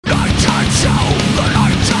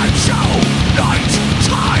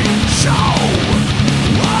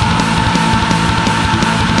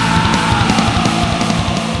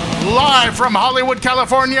from Hollywood,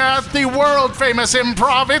 California, at the world-famous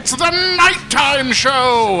Improv, it's the Nighttime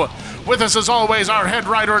Show! With us, as always, our head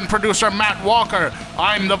writer and producer, Matt Walker.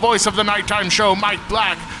 I'm the voice of the Nighttime Show, Mike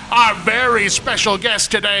Black. Our very special guest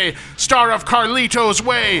today, star of Carlito's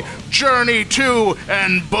Way, Journey 2,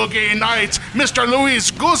 and Boogie Nights, Mr. Luis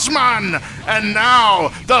Guzmán. And now,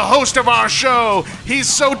 the host of our show. He's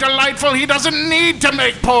so delightful he doesn't need to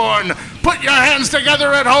make porn. Put your hands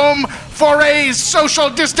together at home for a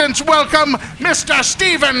social distance welcome, Mr.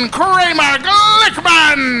 Stephen Kramer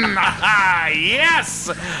Glickman.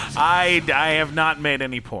 Yes, I have not made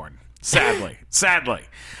any porn. Sadly. Sadly.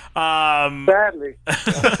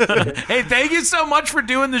 Hey, thank you so much for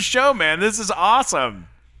doing the show, man. This is awesome.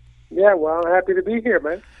 Yeah, well, I'm happy to be here,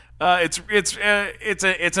 man.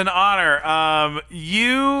 It's an honor.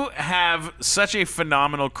 You have such a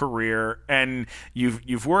phenomenal career, and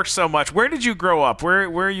you've worked so much. Where did you grow up? Where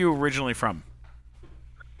are you originally from?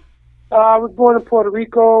 I was born in Puerto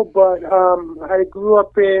Rico, but I grew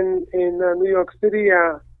up in New York City.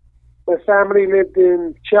 My family lived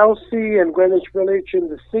in Chelsea and Greenwich Village in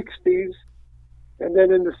the 60s, and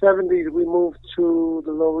then in the 70s we moved to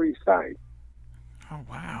the Lower East Side. Oh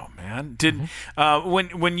wow, man! Did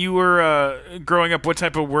when you were growing up, what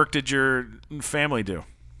type of work did your family do?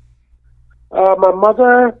 My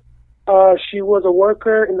mother, she was a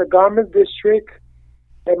worker in the garment district,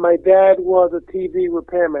 and my dad was a TV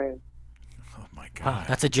repairman. Oh my God, wow,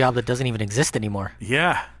 that's a job that doesn't even exist anymore.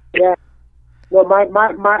 Yeah. Yeah. No,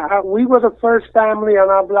 we were the first family on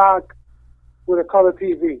our block with a color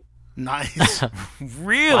TV. Nice.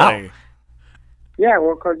 Really? Wow. Yeah,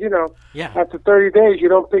 well, because, Yeah. after 30 days, you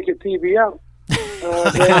don't pick your TV up. Then,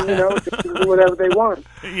 they can do whatever they want.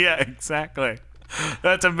 Yeah, exactly.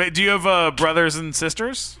 That's amazing. Do you have brothers and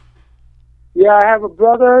sisters? Yeah, I have a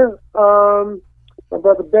brother, my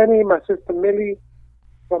brother Benny, my sister Millie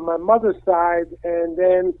from my mother's side, and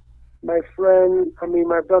then my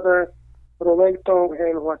brother Roberto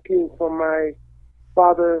and Joaquin from my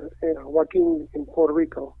father, Joaquin in Puerto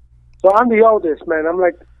Rico. So I'm the oldest, man. I'm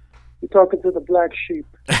like, you're talking to the black sheep.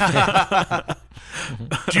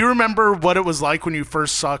 Do you remember what it was like when you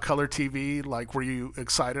first saw color TV? Like, were you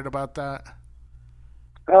excited about that?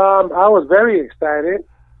 I was very excited.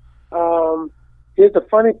 Here's the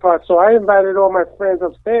funny part. So I invited all my friends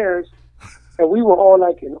upstairs, and we were all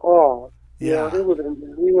like in awe. Yeah. We were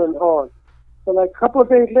in awe. So like a couple of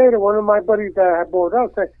days later, one of my buddies that I had brought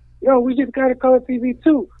up said, "Yo, we just got a color TV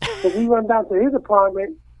too." So we went down to his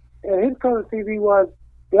apartment, and his color TV was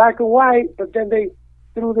black and white, but then they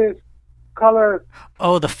threw this color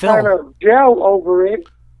the film kind of gel over it.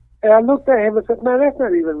 And I looked at him and said, "Man, that's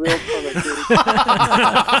not even real color TV."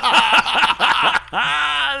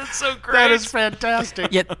 That's so great. That is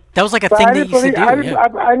fantastic. Yeah, that was like a thing that used to do. I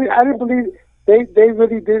didn't believe they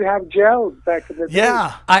really did have gels back in the day.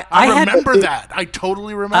 Yeah, I remember that. I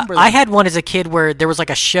totally remember that. I had one as a kid where there was like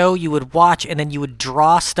a show you would watch, and then you would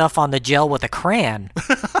draw stuff on the gel with a crayon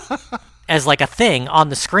as like a thing on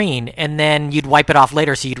the screen, and then you'd wipe it off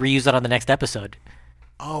later so you'd reuse it on the next episode.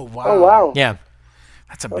 Oh, wow. Oh, wow. Yeah.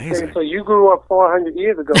 That's amazing. Okay, so you grew up 400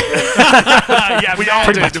 years ago. Yeah, We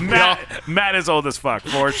all did. Matt is old as fuck,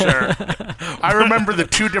 for sure. I remember the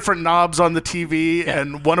two different knobs on the TV,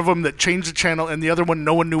 and one of them that changed the channel, and the other one,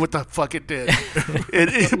 no one knew what the fuck it did. But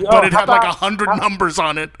it had like 100 numbers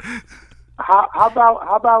on it. How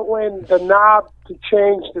about when the knob to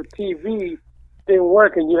change the TV didn't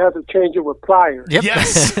work and you had to change it with pliers? Yep.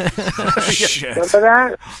 Yes. Shit. Remember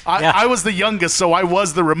that? I was the youngest, so I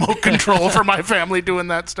was the remote control for my family doing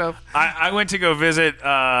that stuff. I went to go visit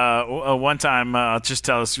one time. I'll just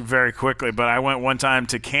tell this very quickly, but I went one time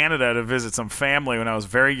to Canada to visit some family when I was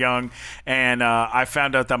very young, and I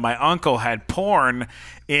found out that my uncle had porn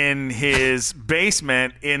in his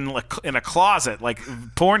basement in a closet, like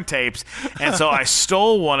porn tapes. And so I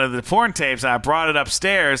stole one of the porn tapes and I brought it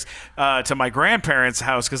upstairs to my grandparents'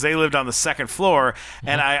 house because they lived on the second floor.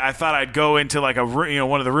 And I thought I'd go into like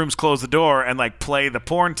one of the rooms, close the door, and like play the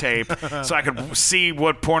porn tape so I could see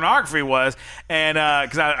what pornography was. And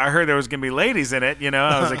because I heard there was going to be ladies in it,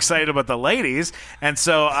 I was excited about the ladies. And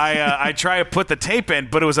so I tried to put the tape in,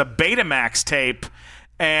 but it was a Betamax tape.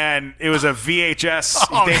 And it was a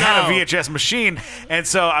VHS. They had a VHS machine. And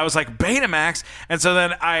so I was like, Betamax. And so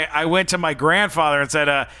then I went to my grandfather and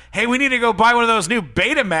said, hey, we need to go buy one of those new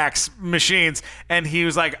Betamax machines. And he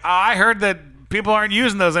was like, I heard that people aren't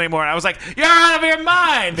using those anymore. And I was like, you're out of your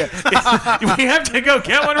mind. We have to go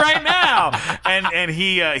get one right now. And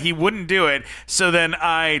he wouldn't do it. So then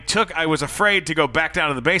I was afraid to go back down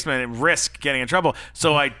to the basement and risk getting in trouble.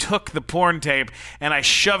 So I took the porn tape and I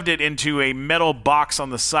shoved it into a metal box on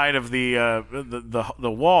the side of the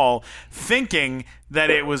wall, thinking that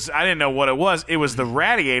it was, I didn't know what it was. It was the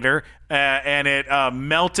radiator, and it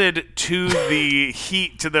melted to the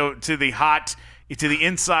heat, to the hot, to the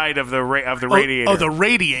inside of the radiator. Oh, the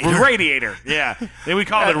radiator. Radiator, yeah. Then we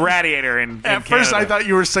call it radiator in At first, Canada. I thought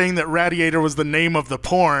you were saying that radiator was the name of the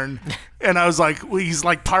porn, and I was like, well, he's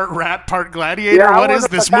like part rat, part gladiator. Yeah, What is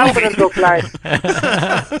this that movie? would look like.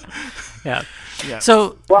 Yeah. Yeah.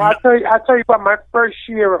 So Well, I'll tell you about my first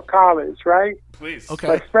year of college, right? Please. Okay.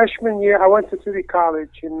 My freshman year, I went to City College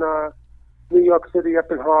in New York City,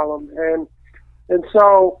 up in Harlem, and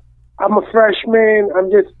so I'm a freshman. I'm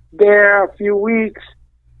just there a few weeks,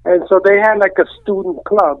 and so they had like a student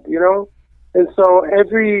club, you know, and so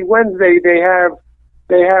every Wednesday they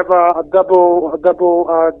have a double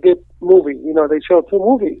dip movie. You know, they show 2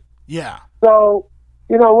 movies. Yeah. So,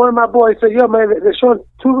 you know, one of my boys said, "Yo, man, they're showing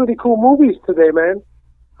 2 really cool movies today, man.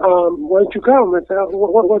 Why don't you come?" I said,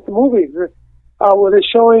 "What's the movies?" Well, they're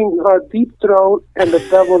showing Deep Throat and The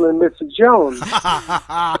Devil and Mrs. Jones.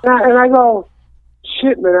 and I go,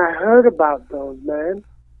 "Shit, man, I heard about those, man."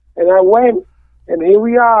 And I went, and here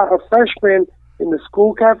we are, a freshman in the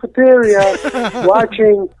school cafeteria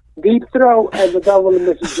watching Deep Throat and The Devil and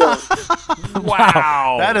Mrs. Jones.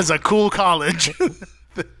 Wow. That is a cool college.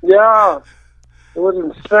 Yeah, it was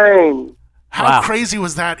insane. How Wow. crazy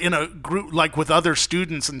was that in a group, like with other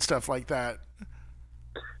students and stuff like that?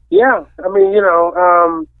 Yeah, I mean, you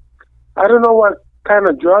know, I don't know what kind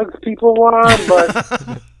of drugs people were on,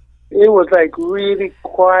 but it was like really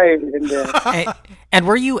quiet in there. and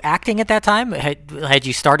were you acting at that time? Had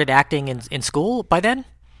you started acting in school by then?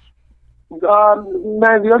 Man,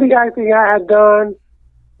 the only acting I had done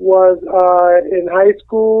was in high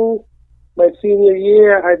school. My senior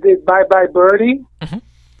year, I did Bye Bye Birdie,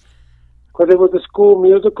 because it was a school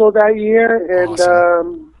musical that year, and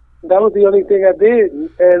Awesome. that was the only thing I did.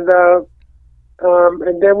 And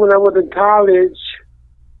then when I was in college,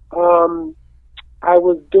 I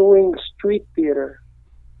was doing street theater.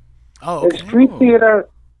 Oh, And okay.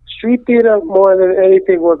 street theater more than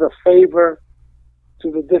anything was a favor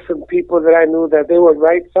to the different people that I knew, that they would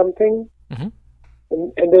write something, Mhm.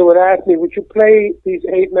 and they would ask me, "Would you play these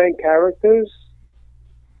 8-9 characters?"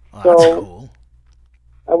 Oh, that's So- cool.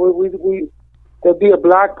 There'd be a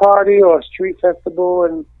block party or a street festival,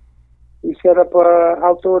 and we set up a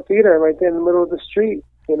outdoor theater right there in the middle of the street,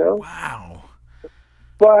 you know. Wow.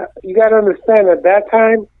 But you got to understand, at that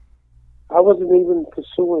time, I wasn't even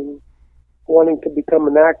pursuing wanting to become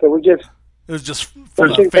an actor. We just It was just for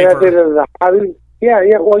the something that I did favor. as a hobby. Yeah.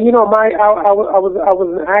 Well, you know, I was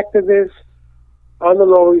an activist on the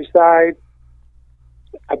Lower East Side.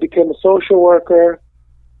 I became a social worker.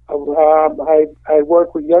 I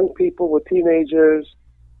work with young people, with teenagers,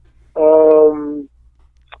 and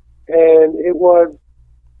it was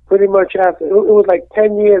pretty much after. It was like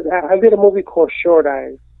 10 years. I did a movie called Short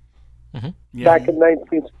Eyes Yeah. back in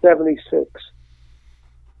 1976.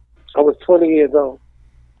 I was 20 years old,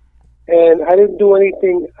 and I didn't do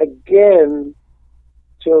anything again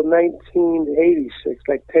till 1986,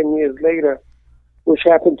 like 10 years later, which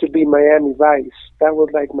happened to be Miami Vice. That was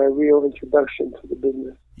like my real introduction to the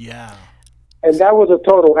business. Yeah. And that was a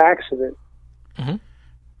total accident. Mhm.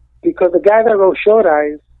 Because the guy that wrote Short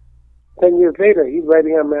Eyes, 10 years later, he's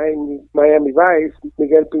writing on Miami Vice,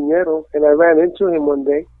 Miguel Piñero, and I ran into him one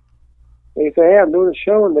day. And he said, "Hey, I'm doing a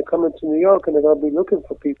show, and they're coming to New York, and they're going to be looking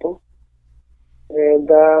for people." And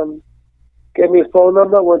gave me a phone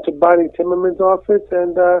number, went to Bonnie Timmerman's office,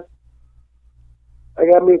 and I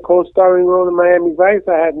got me a co-starring role in Miami Vice.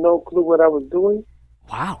 I had no clue what I was doing.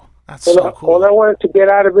 Wow. That's All so I cool. wanted to get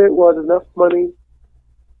out of it was enough money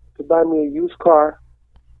to buy me a used car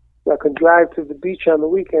so I could drive to the beach on the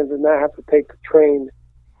weekends and not have to take the train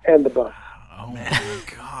and the bus. Oh, my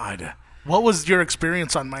God. What was your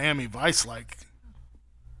experience on Miami Vice like?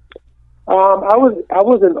 I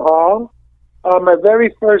was in awe. My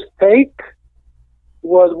very first take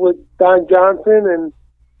was with Don Johnson and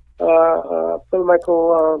Phil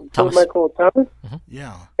Michael Thomas.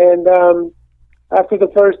 Yeah. And after the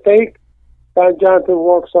first take, Don Johnson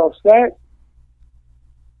walks off set,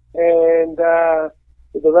 and the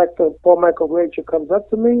director, Paul Michael Rachel, comes up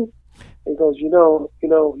to me and goes, you know,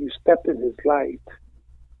 you stepped in his light.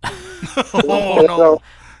 Oh, and, no.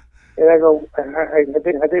 I go, I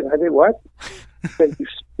did what? He said, you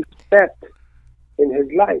stepped in his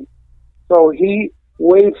light. So he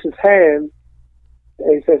waves his hand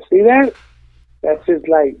And he said, see that? That's his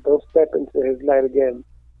light. Don't step into his light again.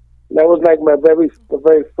 And that was like the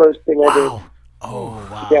very first thing I did. Oh,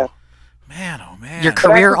 wow. Yeah. Man, oh, man. Your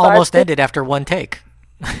career almost ended after one take.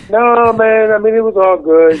 No, man. I mean, it was all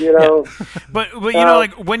good, you know. But you know,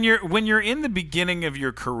 like when you're in the beginning of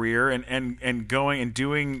your career and going and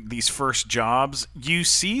doing these first jobs, you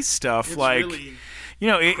see stuff It's like really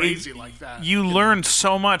crazy like that. You learn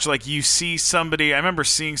so much. Like you see somebody. I remember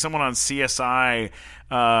seeing someone on CSI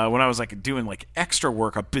when I was like doing like extra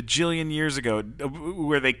work a bajillion years ago,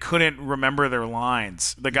 where they couldn't remember their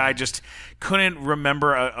lines. The guy just couldn't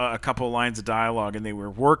remember a couple of lines of dialogue, and they were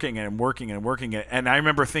working it and working it and working it. And I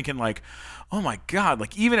remember thinking like, oh my God,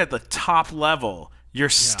 like even at the top level, you're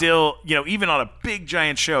still, even on a big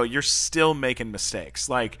giant show, you're still making mistakes.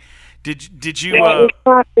 Like, did you?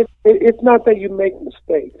 It's not that you make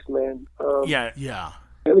mistakes, man. Yeah.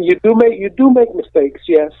 I mean, you do make mistakes,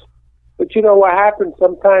 yes. But you know what happens?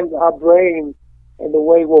 Sometimes our brain and the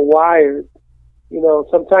way we're wired,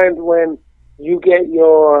 sometimes when you get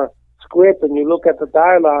your script and you look at the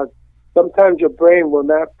dialogue, sometimes your brain will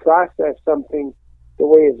not process something the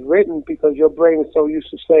way it's written because your brain is so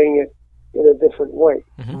used to saying it in a different way.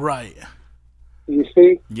 Mm-hmm. Right. You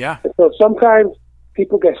see? Yeah. And so sometimes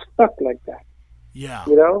people get stuck like that. Yeah.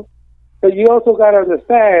 But you also got to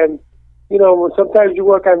understand, when sometimes you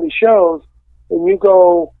work on these shows and you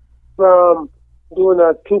go from doing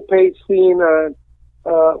a 2-page scene on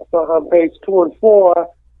page 2 and 4,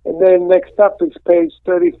 and then next up is page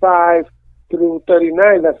 35 through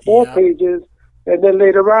 39. That's 4 pages, and then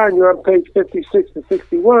later on you're on page 56 to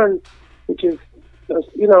 61, which is, and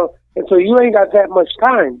so you ain't got that much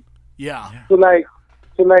time. Yeah. And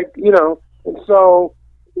so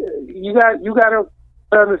you got to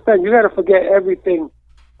understand. You got to forget everything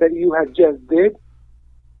that you had just did,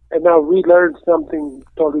 and now relearn something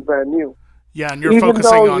totally brand new. Yeah, and you're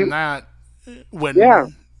focusing on that when no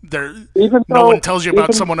one tells you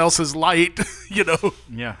about someone else's light,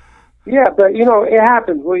 Yeah. Yeah, but it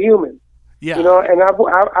happens. We're human. Yeah. And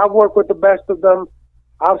I've worked with the best of them.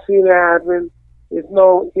 I've seen it happen. It's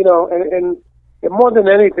and more than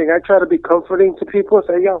anything, I try to be comforting to people.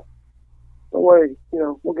 Say, yo, don't worry,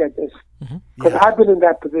 we'll get this. Because I've been in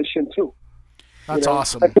that position too. That's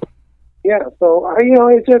awesome. Yeah, so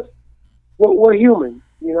it's just we're human.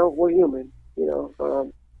 We're human.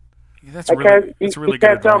 That's really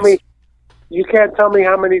good advice. You can't tell me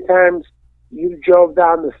how many times you drove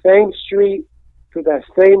down the same street to that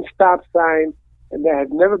same stop sign, and there has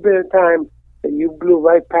never been a time that you blew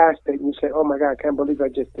right past it and you say, "Oh my God, I can't believe I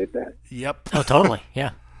just did that." Yep. Oh, totally.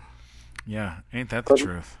 Yeah. Yeah, ain't that the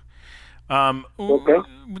truth? Okay.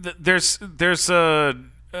 There's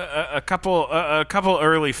a couple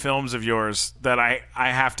early films of yours that I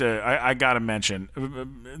gotta mention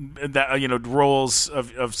that roles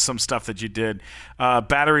of some stuff that you did.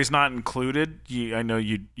 Batteries Not Included. I know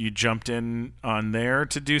you jumped in on there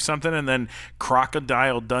to do something, and then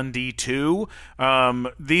Crocodile Dundee 2.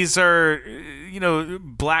 These are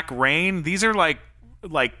Black Rain. These are like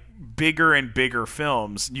bigger and bigger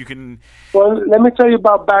films. Well, let me tell you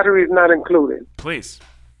about Batteries Not Included. Please.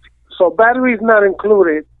 So Batteries Not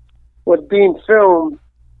Included was being filmed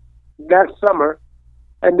that summer,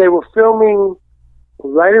 and they were filming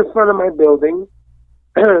right in front of my building,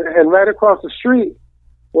 and right across the street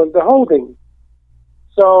was the holding.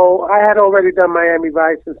 So I had already done Miami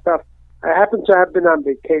Vice and stuff. I happened to have been on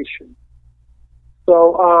vacation.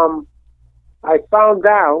 So I found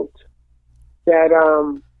out that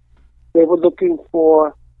they were looking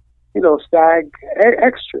for, SAG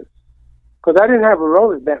extras, because I didn't have a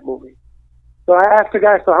role in that movie. So I asked the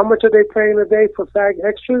guy, so how much are they paying a day for SAG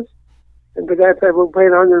extras? And the guy said, we're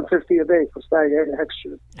paying $150 a day for SAG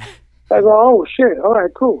extras. So I go, oh, shit, all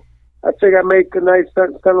right, cool. I think I make a nice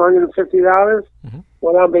 $750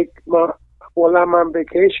 while I'm on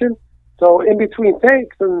vacation. So in between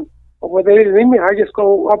takes, and when they didn't need me, I just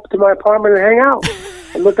go up to my apartment and hang out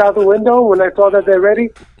and look out the window when I saw that they're ready.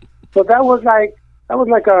 So that was like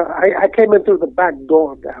I came in through the back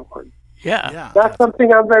door of that one. Yeah. That's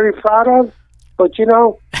something I'm very proud of. But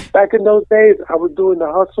back in those days, I was doing the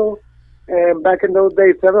hustle, and back in those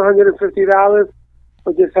days, $750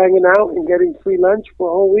 for just hanging out and getting free lunch for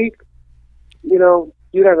a whole week. You're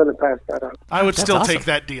not going to pass that up. I would still awesome. take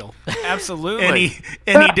that deal. Absolutely.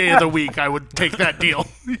 Any day of the week, I would take that deal.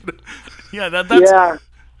 Yeah, that's Yeah.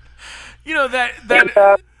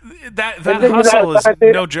 That hustle is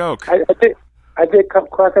no joke. I did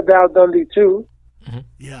Crocodile Dundee 2.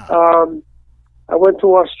 Yeah. I went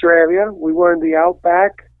to Australia. We were in the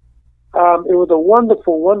outback. It was a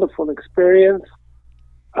wonderful, wonderful experience.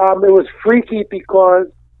 It was freaky because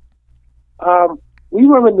we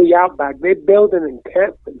were in the outback. They built an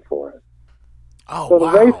encampment for us. Oh, So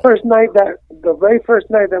wow. the very first night that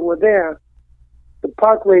we're there, the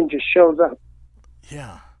park ranger shows up,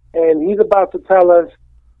 Yeah. and he's about to tell us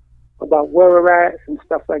about where we're at and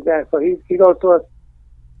stuff like that. So he goes to us.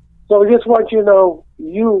 So we just want you to know,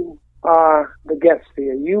 you are the guests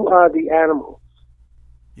here. You are the animals.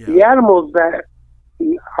 Yeah. The animals that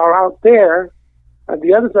are out there on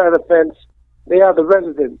the other side of the fence, they are the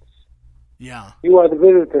residents. Yeah. You are the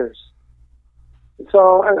visitors.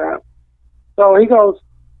 So he goes,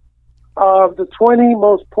 of the 20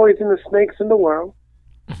 most poisonous snakes in the world,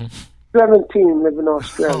 17 live in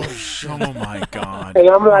Australia. Oh my God. And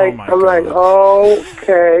I'm like,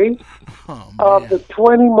 okay. Oh, Of the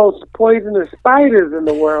 20 most poisonous spiders in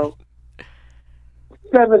the world,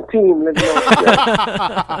 17 live in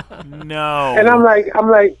Australia. No. And I'm like,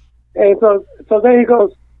 and so then he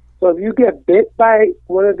goes, so if you get bit by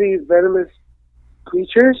one of these venomous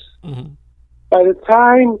creatures, by the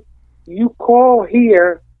time you call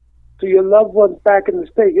here to your loved ones back in the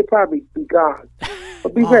state, you'll probably be gone.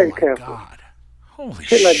 But be very careful. God. Holy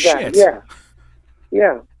Shit like shit. that.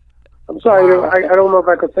 Yeah. I'm sorry, I don't know if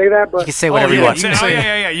I could say that, You but can say whatever you want.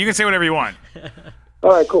 Yeah. You can say whatever you want. all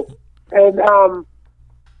right, cool. And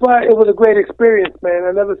but it was a great experience,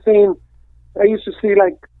 man. I used to see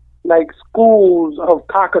like schools of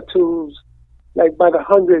cockatoos, like by the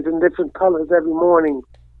hundreds in different colors every morning.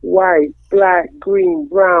 White, black, green,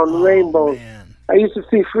 brown, rainbows. Man. I used to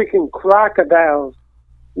see freaking crocodiles,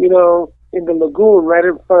 in the lagoon right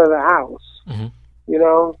in front of the house.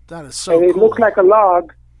 That is so and it cool. looked like a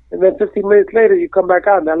log, and then 15 minutes later you come back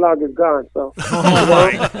out and that log is gone. So Oh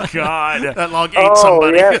my God. that log ate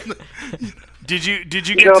somebody. yeah. Did you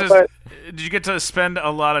but- did you get to spend a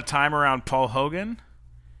lot of time around Paul Hogan?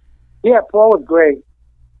 Yeah, Paul was great.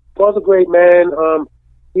 Paul's a great man.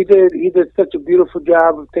 He did such a beautiful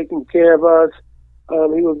job of taking care of us.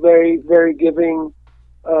 He was very, very giving,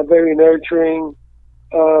 very nurturing.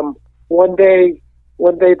 One day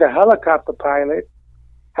the helicopter pilot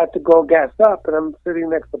had to go gas up, and I'm sitting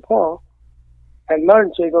next to Paul at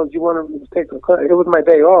lunch. And he goes, "You want to take a?" It was my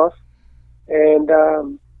day off, and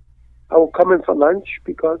I will come in for lunch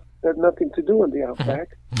because there's nothing to do in the outback.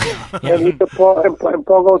 And he said, Paul, and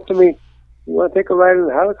Paul goes to me, "You want to take a ride in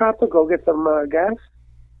the helicopter? Go get some gas,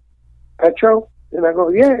 petrol?" And I go,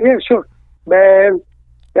 "Yeah, sure." Man,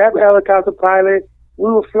 that helicopter pilot,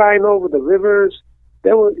 we were flying over the rivers.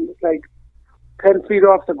 They were like 10 feet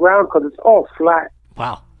off the ground because it's all flat.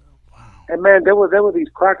 Wow. And man, there were these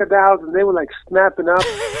crocodiles, and they were like snapping up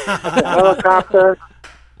at the helicopter,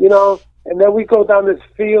 And then we go down this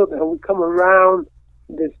field, and we come around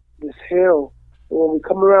this hill. And when we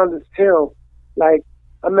come around this hill, like,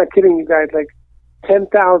 I'm not kidding you guys, like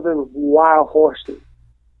 10,000 wild horses,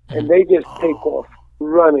 and they just take off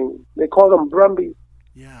running. They call them brumbies.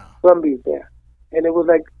 Yeah. Brumbies there, and it was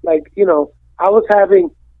like I was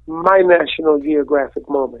having my National Geographic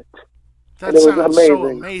moment. That And it was sounds so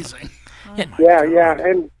amazing. amazing. Yeah,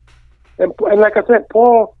 and like I said,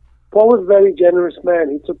 Paul was a very generous man.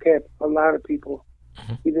 He took care of a lot of people.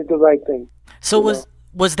 He did the right thing. So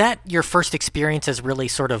was that your first experience as really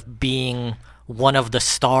sort of being one of the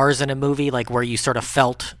stars in a movie, like where you sort of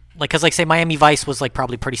felt like, because like say Miami Vice was like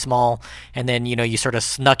probably pretty small, and then you sort of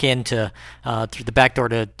snuck into through the back door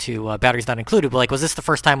to Batteries Not Included, but like was this the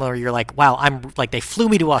first time where you're like, wow, I'm like, they flew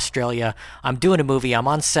me to Australia, I'm doing a movie, I'm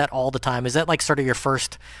on set all the time? Is that like sort of your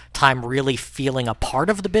first time really feeling a part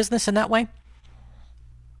of the business in that way?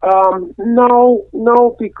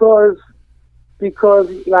 No, because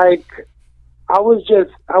like I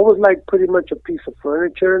was like pretty much a piece of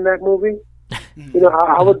furniture in that movie.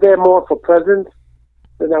 I was there more for presence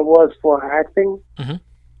than I was for acting.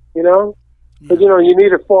 Because you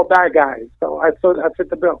needed 4 bad guys, so I fit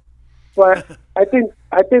the bill. But I think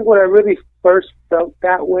when I really first felt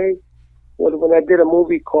that way was when I did a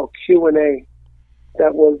movie called Q&A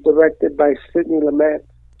that was directed by Sidney Lumet.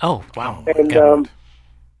 Oh wow! And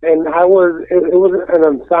and it was an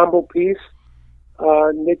ensemble piece.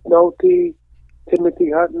 Nick Nolte,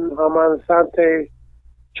 Timothy Hutton, Armand Asante,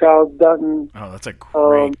 Charles Dutton. Oh, that's a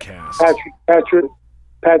great cast.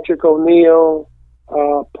 Patrick O'Neill,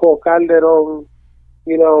 Paul Calderon.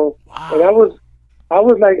 Wow. And I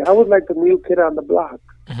was like the new kid on the block.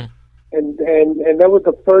 And that was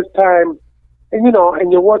the first time. And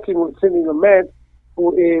and you're working with Sidney Lumet,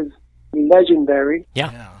 who is legendary.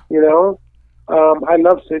 Yeah. I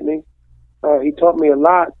love Sidney. He taught me a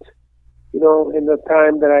lot, in the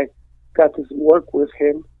time that I got to work with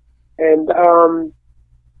him. And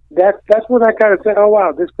that's when I kind of said, oh,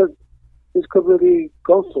 wow, this could really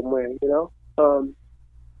go somewhere,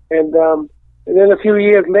 And then a few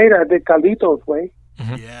years later, I did Carlito's Way.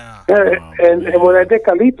 Yeah. And when I did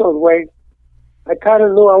Carlito's Way, I kind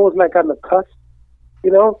of knew I was like on the cusp,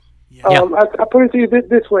 you know? Yeah. I put it to you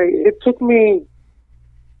this way. It took me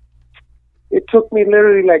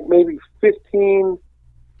literally like maybe 15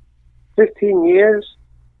 years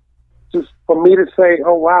for me to say,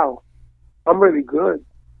 oh, wow, I'm really good,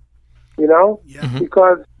 you know? Yeah.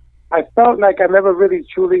 Because I felt like I never really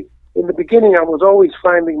truly, in the beginning, I was always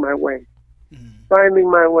finding my way,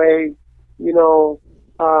 you know,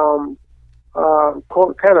 kind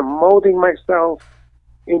of molding myself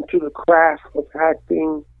into the craft of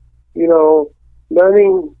acting, you know,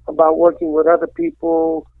 learning about working with other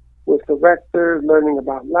people, with directors, learning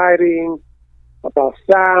about lighting, about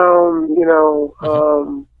sound, you know,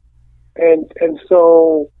 and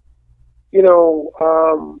so, you know,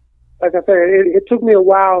 like I said, it took me a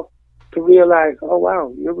while to realize, oh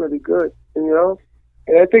wow, you're really good, you know.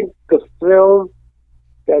 And I think the film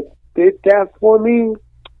that did that for me,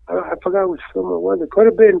 I forgot which film it was. It could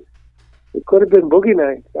have been Boogie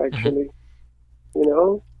Nights, actually. You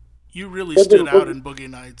know, you really stood out in Boogie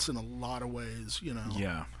Nights in a lot of ways. You know.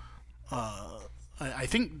 Yeah. I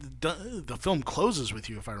think the film closes with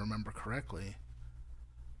you, if I remember correctly.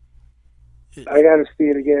 I got to see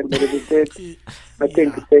it again, but if it did, I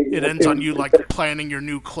think it ends on you like planning your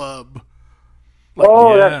new club. Like,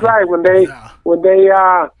 that's right. When they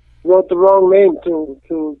wrote the wrong name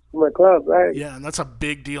to my club, right? Yeah, and that's a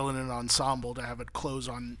big deal in an ensemble to have it close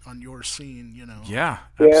on your scene, you know. Yeah,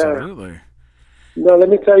 absolutely. No, let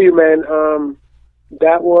me tell you, man.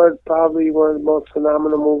 That was probably one of the most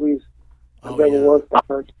phenomenal movies I've ever worked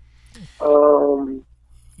on.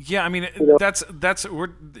 Yeah, I mean that's we're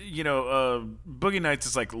Boogie Nights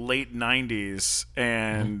is like late '90s,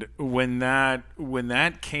 and when that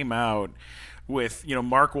came out, with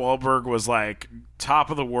Mark Wahlberg was like top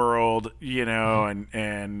of the world, and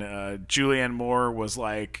Julianne Moore was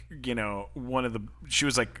like she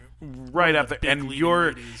was like right up there,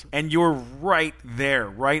 and you're right there,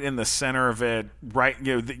 right in the center of it, right.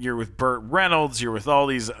 You're with Burt Reynolds, you're with all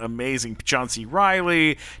these amazing John C.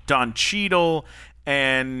 Reilly, Don Cheadle.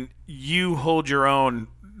 And you hold your own,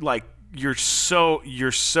 like you're so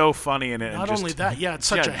funny in it. Not only that, it's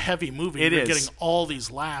such a heavy movie. You're getting all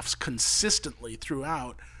these laughs consistently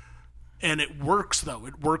throughout, and it works though.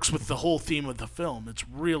 It works with the whole theme of the film. It's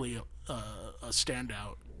really a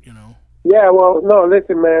standout, you know. Yeah, well, no,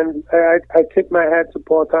 listen, man. I tip my hat to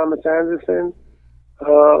Paul Thomas Anderson,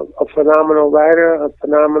 a phenomenal writer, a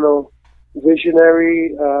phenomenal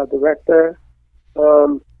visionary director.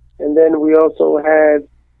 And then we also had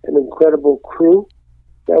an incredible crew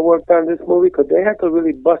that worked on this movie because they had to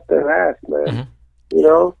really bust their ass, man. You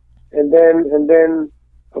know, and then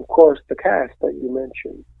of course the cast that you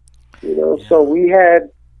mentioned. You know, so we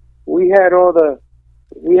had the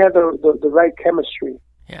right chemistry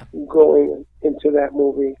going into that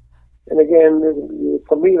movie. And again,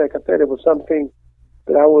 for me, like I said, it was something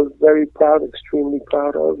that I was very proud, extremely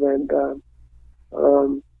proud of, and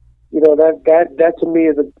that to me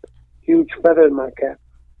is a huge feather in my cap.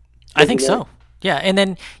 I think so. Yeah, and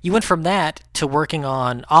then you went from that to working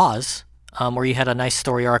on Oz, where you had a nice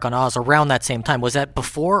story arc on Oz around that same time. Was that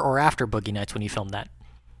before or after Boogie Nights when you filmed that?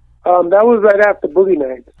 That was right after Boogie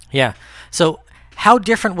Nights. Yeah. So how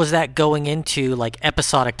different was that going into like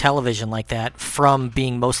episodic television like that from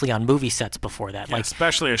being mostly on movie sets before that? Yeah, like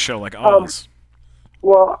especially a show like Oz.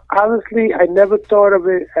 Well, honestly, I never thought of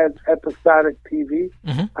it as episodic TV.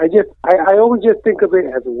 I always just think of it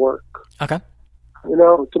as work. Okay. You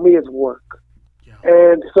know, to me, it's work. Yeah.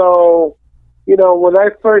 And so, when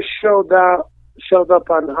I first showed up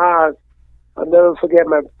on Oz, I'll never forget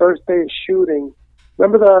my first day of shooting.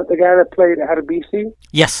 Remember the guy that played Adebisi?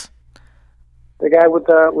 Yes. The guy with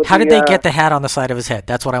How did they get the hat on the side of his head?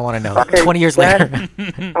 That's what I want to know. Okay, 20 years later.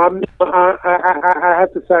 I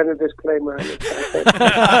have to sign a disclaimer on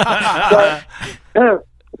it.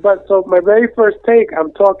 But so my very first take,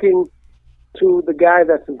 I'm talking to the guy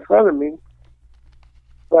that's in front of me,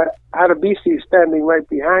 but Adebisi is standing right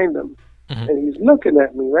behind him, and he's looking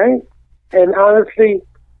at me, right? And honestly,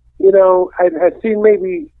 I'd seen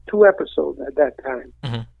maybe 2 episodes at that time,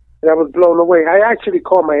 and I was blown away. I actually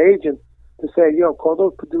called my agent to say, call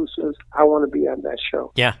those producers. I want to be on that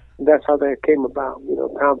show. Yeah. And that's how that came about,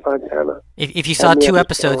 Tom Fontana. If you saw 2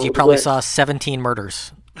 episodes, you probably saw 17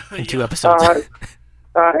 murders in 2 episodes.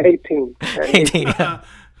 18. 18, yeah.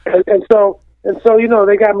 And so,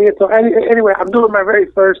 they got me. So anyway, I'm doing my very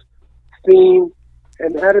first scene,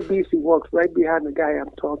 and Adebisi walks right behind the guy I'm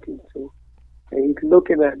talking to, and he's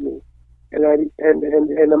looking at me, and I'm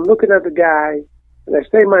looking at the guy, and I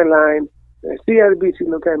say my line, and I see Adebisi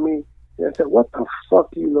look at me, And I said, what the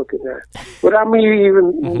fuck are you looking at? Without me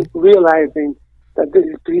even realizing that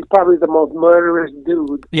he's probably the most murderous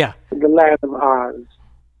dude in the land of Oz.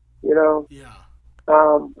 You know? Yeah.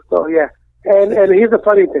 So yeah. And here's the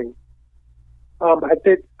funny thing. I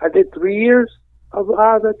did 3 years of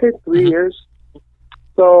Oz, I think, 3 years.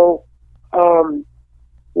 So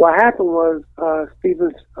what happened was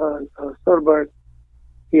Steven Soderbergh,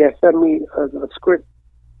 he had sent me a script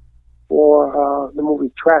for the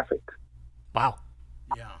movie Traffic. Wow.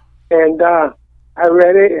 Yeah. And I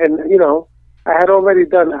read it, and, you know, I had already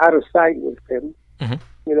done Out of Sight with him,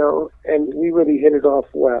 you know, and we really hit it off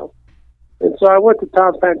well. And so I went to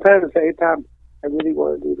Tom Santana and said, hey, Tom, I really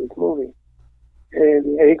want to do this movie.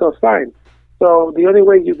 And he goes, fine. So the only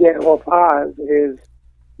way you get off Oz is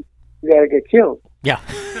you got to get killed. Yeah.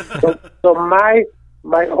 so my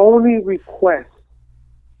only request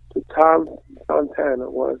to Tom Santana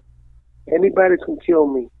was, anybody can kill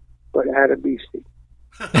me, but Adebisi.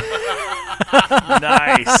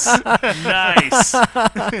 Nice.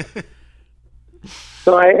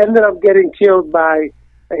 So I ended up getting killed by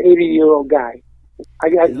an 80-year-old guy.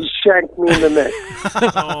 He shanked me in the neck.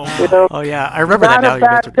 You know? Oh yeah, I remember that now.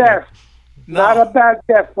 Not a bad death. Not a bad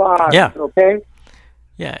death for us. Yeah. Okay.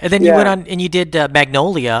 Yeah, and then you went on and you did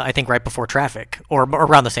Magnolia, I think, right before Traffic, or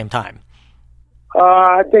around the same time.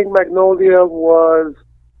 I think Magnolia was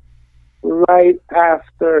right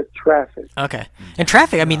after Traffic. Okay, and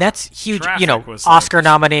Traffic, I mean, that's huge. Traffic you know, was,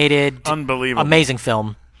 Oscar-nominated, unbelievable, amazing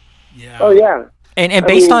film. Yeah. Oh yeah. And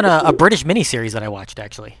based on a British miniseries that I watched,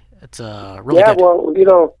 actually. It's really good. Yeah, well, you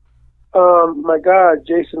know, my God,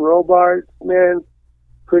 Jason Robards, man,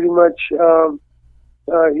 pretty much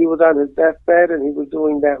he was on his deathbed and he was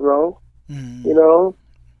doing that role. You know,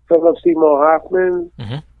 Philip Seymour Hoffman,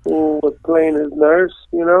 who was playing his nurse,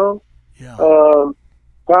 you know. Yeah.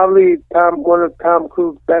 Probably one of Tom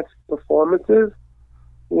Cruise's best performances,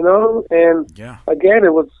 you know. And again,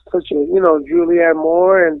 it was such a, you know, Julianne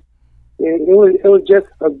Moore, and it was just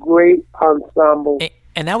a great ensemble.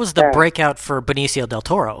 And that was the breakout for Benicio del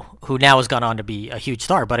Toro, who now has gone on to be a huge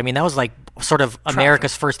star. But I mean, that was like sort of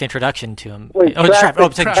America's first introduction to him. Wait,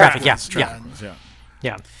 Traffic.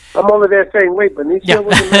 Yeah. I'm over there saying, wait, Benicio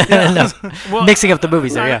was no. Mixing up the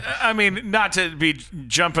movies there, yeah. I mean, not to be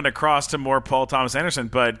jumping across to more Paul Thomas Anderson,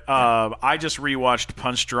 but I just rewatched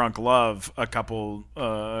Punch Drunk Love a couple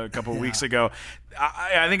weeks ago.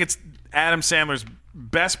 I think it's Adam Sandler's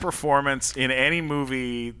best performance in any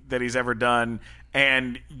movie that he's ever done,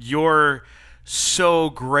 and you're so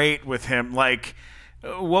great with him. Like,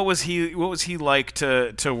 what was he like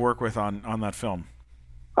to work with on that film?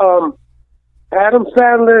 Adam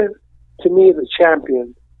Sandler, to me, is a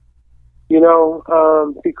champion, you know,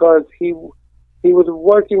 because he was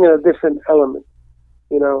working in a different element,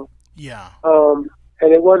 you know. Yeah. And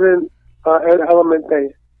it wasn't an element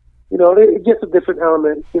that, you know, it's just a different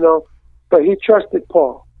element, you know, but he trusted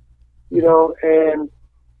Paul, you know, and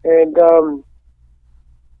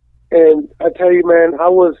I tell you, man, I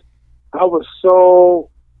was so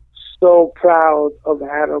proud of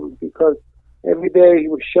Adam, because every day he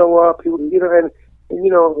would show up, he would, you know, and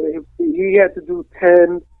you know, if he had to do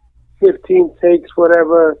 10, 15 takes,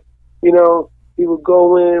 whatever, you know, he would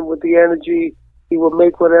go in with the energy, he would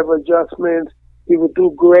make whatever adjustments, he would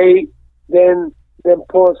do great. Then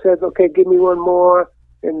Paul says, okay, give me one more,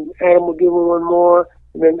 and Adam would give him one more,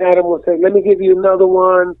 and then Adam would say, let me give you another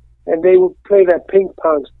one, and they would play that ping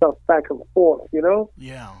pong stuff back and forth, you know?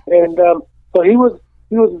 Yeah. And so he was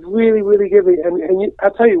really, really giving, and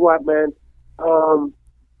I'll tell you what, man,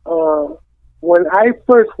 when I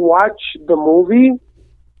first watched the movie,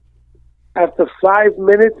 after 5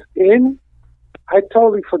 minutes in, I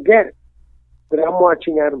totally forget that I'm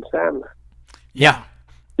watching Adam Sandler. Yeah.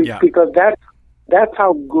 Yeah. Because that's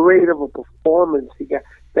how great of a performance he got,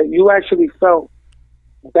 that you actually felt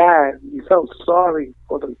bad. You felt sorry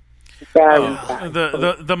for the bad guy.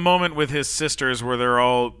 The moment with his sisters where they're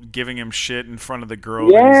all giving him shit in front of the girl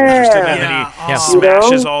Yeah. that he's interested in, and then he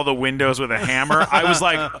smashes You know? all the windows with a hammer. I was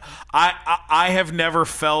like, I have never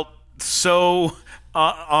felt so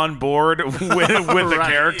on board with the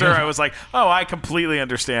character. I was like, oh, I completely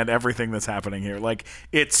understand everything that's happening here. Like,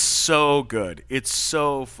 it's so good. It's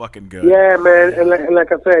so fucking good. Yeah, man. And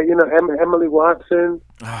like I said, you know, Emily Watson.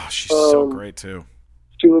 Oh, she's so great too.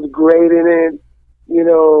 She was great in it. You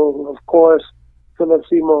know, of course, Philip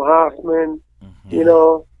Seymour Hoffman. You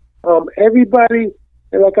know, everybody.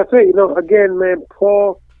 And like I said, you know, again, man,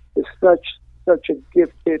 Paul is such a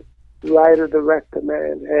gifted writer, director,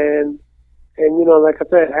 man, and you know, like I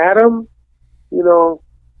said, Adam, you know,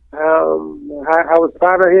 I was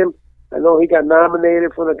proud of him. I know he got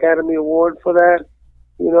nominated for an Academy Award for that,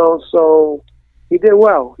 So he did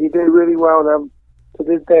well. He did really well, and to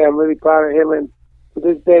this day, I'm really proud of him. And to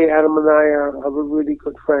this day, Adam and I are really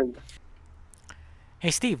good friends.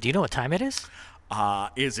 Hey, Steve, do you know what time it is?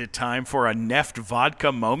 Is it time for a Neft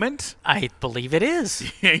vodka moment? I believe it is.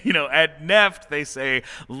 At Neft, they say,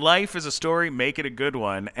 life is a story, make it a good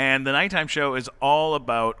one. And the Nighttime Show is all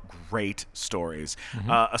about great stories,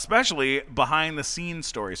 especially behind-the-scenes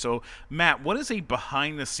stories. So, Matt, what is a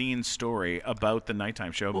behind-the-scenes story about the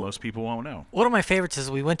Nighttime Show most people won't know? One of my favorites is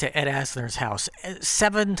we went to Ed Asner's house.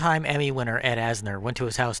 7-time Emmy winner Ed Asner went to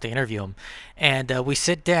his house to interview him. And we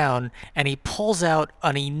sit down, and he pulls out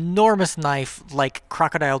an enormous knife like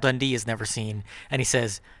Crocodile Dundee has never seen. And he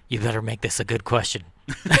says, "You better make this a good question."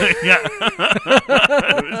 Yeah.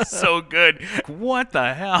 It was so good. What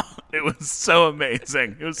the hell? It was so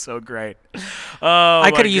amazing. It was so great.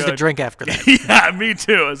 I could have used a drink after that. Yeah, me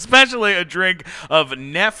too. Especially a drink of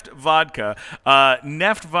Neft vodka.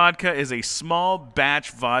 Neft vodka is a small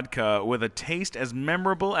batch vodka with a taste as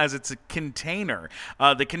memorable as its container.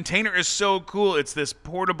 The container is so cool. It's this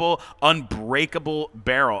portable, unbreakable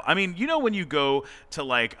barrel. I mean, when you go to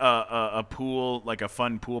like a pool, like a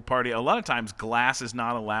fun pool party, a lot of times glass is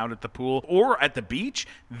not allowed at the pool or at the beach.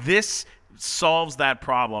 This solves that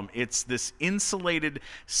problem. It's this insulated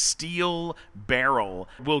steel barrel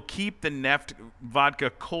will keep the Neft vodka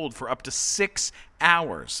cold for up to 6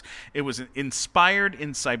 hours. It was inspired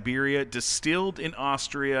in Siberia, distilled in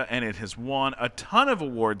Austria, and it has won a ton of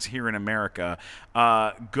awards here in America.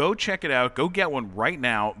 Go check it out. Go get one right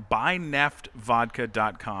now.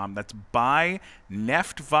 BuyNeftVodka.com. That's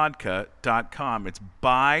BuyNeftVodka.com. It's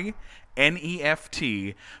buy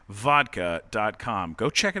NEFT vodka.com. Go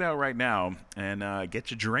check it out right now and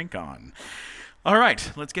get your drink on. All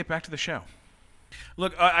right, let's get back to the show.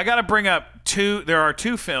 Look, I got to bring up there are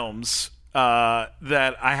two films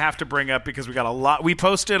that I have to bring up because we got a lot. We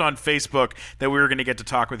posted on Facebook that we were going to get to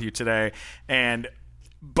talk with you today, and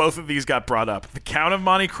both of these got brought up. The Count of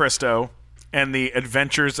Monte Cristo and The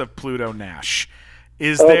Adventures of Pluto Nash.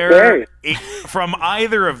 Is there, from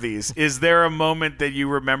either of these, is there a moment that you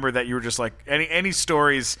remember that you were just like, any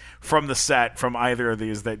stories from the set from either of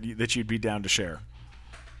these that you'd be down to share?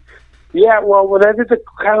 Yeah, well, when I did the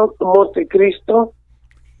Count of Monte Cristo,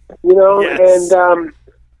 yes. And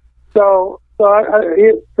so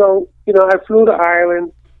I flew to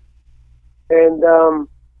Ireland, and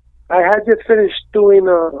I had just finished doing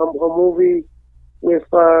a movie with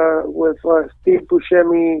Steve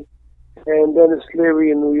Buscemi and Dennis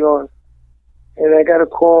Leary in New York. And I got a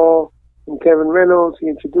call from Kevin Reynolds. He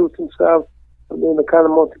introduced himself. I'm doing the Count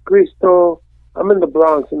of Monte Cristo. I'm in the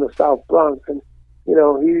Bronx, in the South Bronx. And,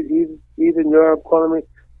 he's in Europe calling me,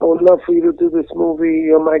 "I would love for you to do this movie.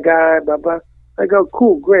 You're my guy, blah, blah." I go,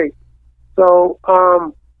 "Cool, great." So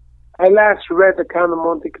I last read the Count of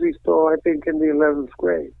Monte Cristo, I think, in the 11th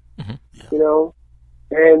grade,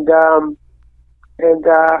 And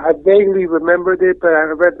I vaguely remembered it, but I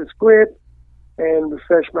read the script and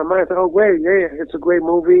refreshed my mind. I said, "Oh, great, yeah, it's a great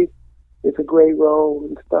movie. It's a great role,"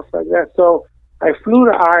 and stuff like that. So I flew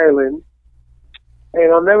to Ireland,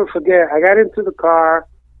 and I'll never forget, I got into the car.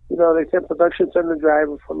 They sent production center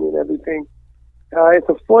driver for me and everything. It's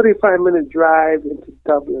a 45-minute drive into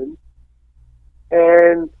Dublin,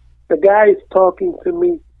 and the guy's talking to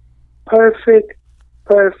me perfect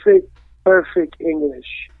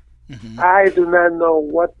English. Mm-hmm. I do not know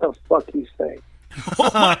what the fuck he's saying.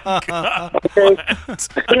 Oh my God. Okay?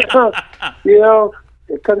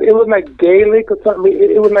 Because it was like Gaelic or something.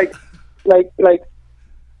 It was like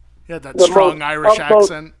yeah, that strong Irish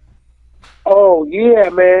accent. Oh yeah,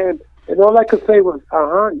 man. And all I could say was,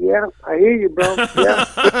 yeah, I hear you, bro. Yeah.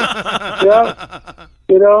 Yeah.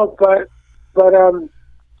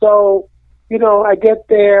 So, I get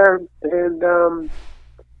there and I'm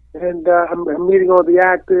meeting all the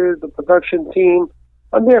actors, the production team.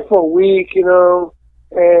 I'm there for a week,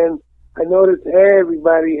 and I noticed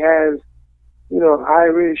everybody has,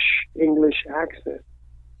 Irish, English accent.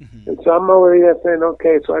 Mm-hmm. And so I'm already there saying,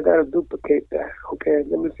 okay, so I got to duplicate that. Okay,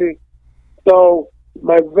 let me see. So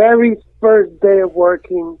my very first day of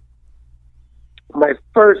working, my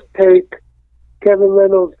first take, Kevin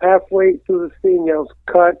Reynolds halfway through the scene yells,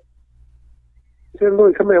 "Cut." He said,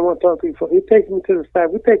 "Louis, come here, I want to talk to you." He takes me to the side.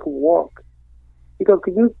 We take a walk. He goes,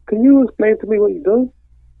 Can you explain to me what you're doing?"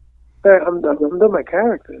 I said, I'm doing my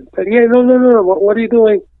character. I said, "Yeah, no. What are you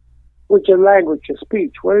doing with your language, your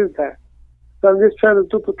speech? What is that?" So I'm just trying to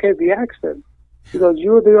duplicate the accent. He goes,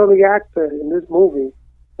 "You're the only actor in this movie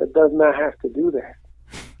that does not have to do that."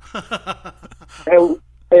 and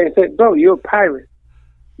he said, "Bro, you're a pirate.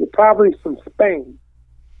 You're probably from Spain.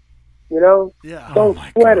 Yeah. Don't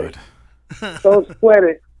sweat it. Don't sweat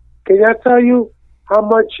it. Can I tell you how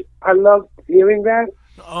much I loved hearing that?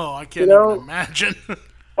 Oh, I can't even imagine.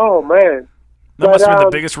 Oh, man. That must have been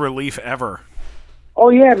the biggest relief ever. Oh,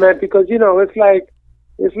 yeah, man, because,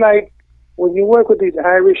 it's like when you work with these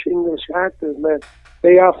Irish English actors, man,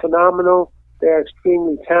 they are phenomenal. They're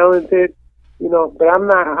extremely talented, but I'm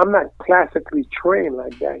not classically trained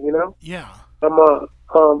like that, Yeah.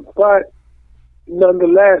 But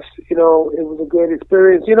nonetheless, it was a great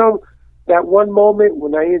experience. That one moment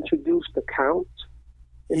when I introduced the Count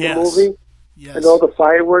in the movie, and all the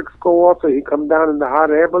fireworks go off and he comes down in the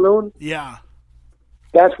hot air balloon. Yeah.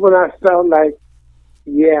 That's when I felt like,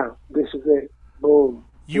 yeah, this is it. Boom.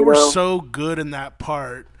 You were so good in that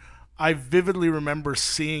part. I vividly remember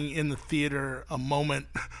seeing in the theater a moment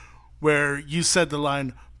where you said the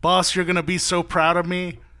line, "Boss, you're going to be so proud of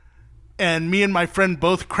me." And me and my friend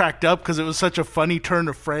both cracked up because it was such a funny turn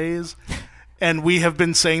of phrase. And we have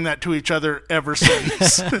been saying that to each other ever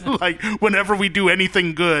since. Like, whenever we do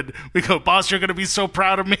anything good, we go, "Boss, you're going to be so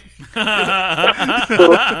proud of me."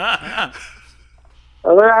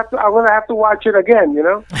 I'm gonna have to watch it again,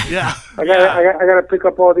 Yeah. I gotta pick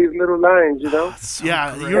up all these little lines, So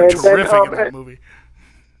you're terrific in that movie.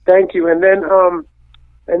 Thank you. And then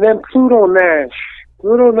Pluto Nash.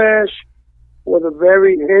 Pluto Nash was a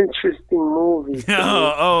very interesting movie.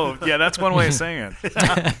 Yeah, that's one way of saying it.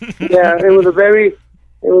 Yeah, it was a very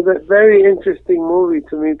interesting movie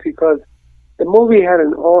to me because the movie had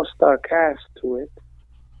an all-star cast to it.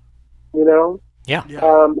 Yeah. It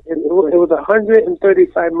was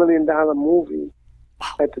 $135 million movie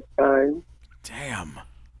at the time. Damn.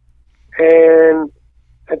 And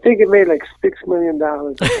I think it made like $6 million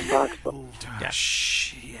at the box office.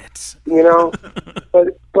 Shit.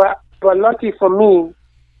 But lucky for me,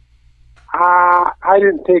 I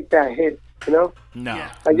didn't take that hit. No.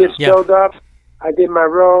 I just showed up. I did my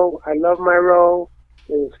role. I love my role.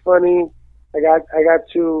 It was funny. I got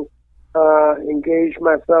to engage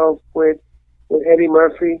myself with Eddie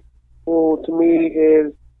Murphy, who to me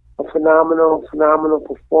is a phenomenal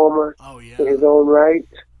performer in his own right.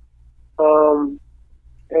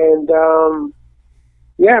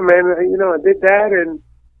 Yeah, man, I did that, and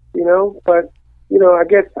but I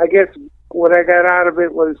guess what I got out of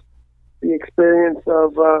it was the experience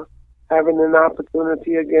of having an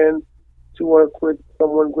opportunity again to work with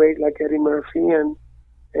someone great like Eddie Murphy, and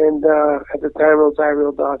at the time it was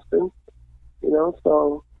Ariel Dawson,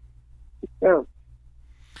 so. Yeah,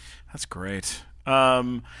 that's great.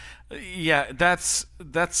 Yeah, that's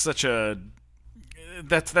such a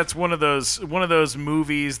that's one of those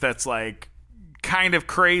movies that's like kind of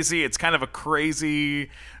crazy. It's kind of a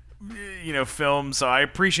crazy, film. So I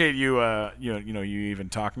appreciate you, you even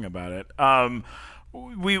talking about it.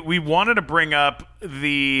 We wanted to bring up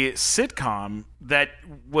the sitcom that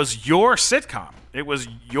was your sitcom. It was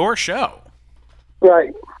your show.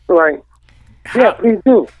 Right. Yeah, please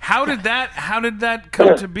do. How did that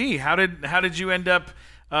come to be? How did you end up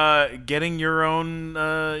getting your own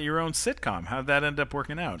sitcom? How did that end up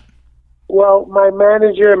working out? Well, my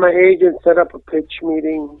manager and my agent set up a pitch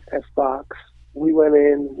meeting at Fox. We went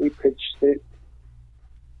in, we pitched it,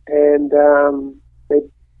 and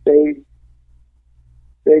they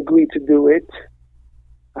agreed to do it.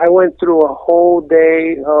 I went through a whole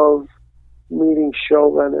day of meeting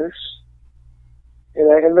showrunners,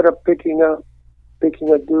 and I ended up picking a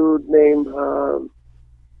dude named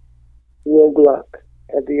Will Gluck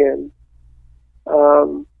at the end.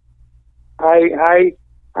 I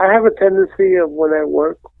have a tendency of when I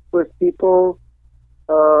work with people,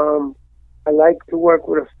 I like to work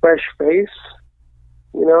with a fresh face,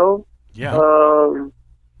 Yeah.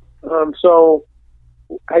 So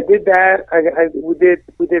I did that.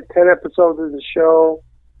 We did 10 episodes of the show.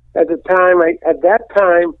 At that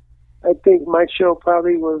time, I think my show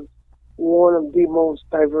probably was one of the most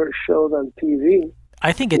diverse shows on TV.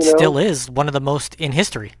 I think it still is one of the most in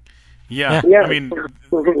history. Yeah. Yeah. I mean,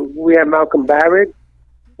 we had Malcolm Barrett.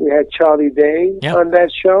 We had Charlie Day on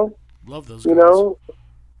that show. Love those guys.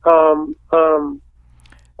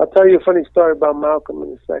 I'll tell you a funny story about Malcolm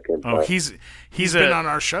in a second. Oh, he's been on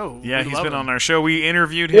our show. Yeah, he's been on our show. We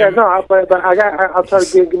interviewed him. Yeah, no, but I'll try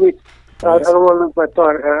to give me. I don't want to lose my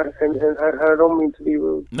thought, and I don't mean to be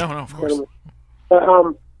rude. No, of course. But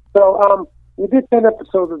so we did 10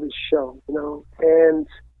 episodes of the show, and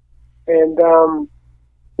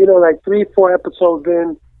like 3-4 episodes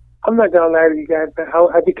in, I'm not gonna lie to you guys,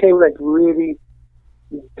 I became like really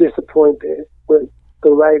disappointed with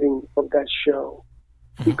the writing of that show,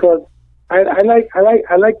 because I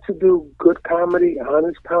like to do good comedy,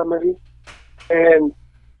 honest comedy, and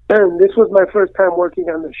this was my first time working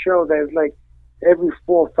on the show that is like every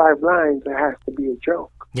 4 or 5 lines there has to be a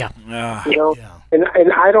joke. Yeah. You know, and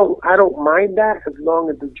I don't mind that as long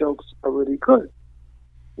as the jokes are really good.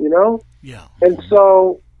 You know. Yeah. And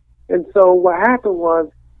so what happened was,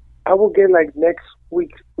 I will get like next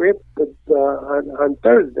week's script on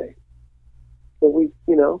Thursday. The week,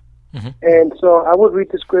 you know. Mm-hmm. And so I would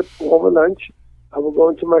read the script over lunch. I would go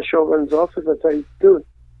into my showrunner's office and say, dude,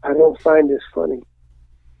 I don't find this funny.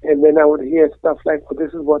 And then I would hear stuff like, well,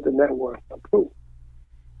 this is what the network approved.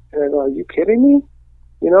 And I go, are you kidding me?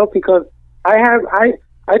 You know, because I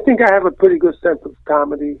think I have a pretty good sense of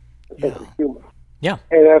comedy, sense of humor. Yeah.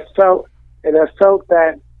 And I felt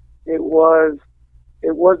that it was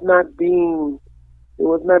not being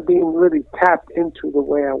really tapped into the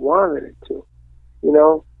way I wanted it to. You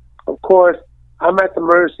know, of course, I'm at the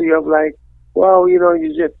mercy of like, well, you know,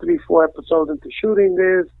 you're just 3-4 episodes into shooting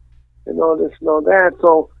this and all this and all that.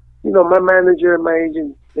 So, you know, my manager and my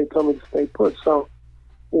agent, they told me to stay put. So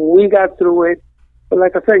we got through it. But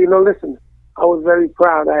like I said, you know, listen, I was very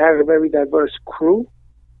proud. I had a very diverse crew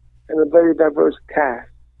and a very diverse cast.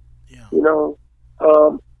 Yeah. You know,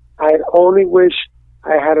 I only wish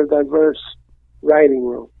I had a diverse writing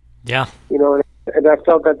room. Yeah. You know, and I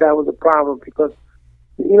felt that was a problem because,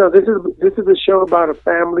 you know, this is a show about a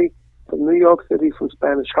family from New York City, from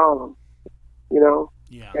Spanish Harlem. You know,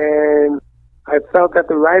 and I felt that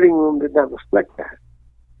the writing room did not reflect that.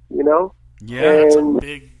 You know, that's a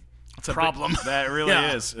big problem. That really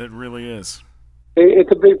is. It really is.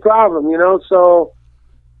 It's a big problem. You know, so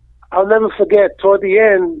I'll never forget. Toward the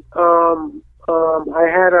end,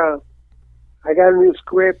 I got a new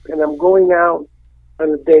script, and I'm going out on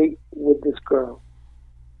a date with this girl.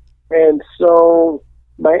 And so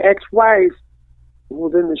my ex-wife,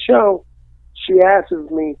 who's in the show, she asks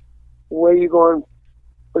me, where are you going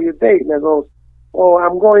for your date? And I go, oh,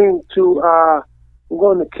 I'm going to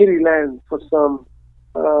Kittyland for some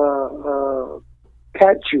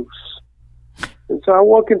cat juice. And so I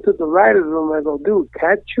walk into the writer's room, and I go, dude,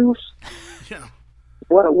 cat juice? Yeah.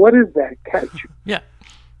 What is that, cat juice? Yeah.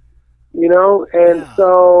 You know, and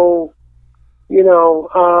so, you know,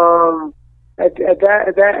 at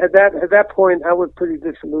that point, I was pretty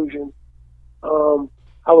disillusioned.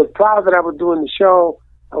 I was proud that I was doing the show.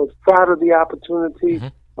 I was proud of the opportunity. Mm-hmm.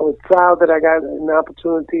 I was proud that I got an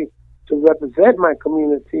opportunity to represent my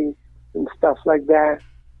community and stuff like that.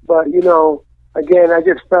 But, you know, again, I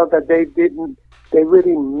just felt that they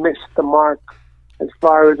really missed the mark as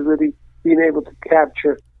far as really being able to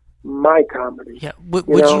capture my comedy. Yeah.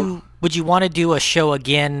 Would you want to do a show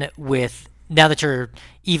again with, now that you're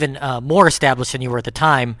even more established than you were at the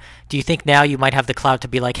time, do you think now you might have the clout to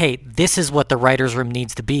be like, hey, this is what the writer's room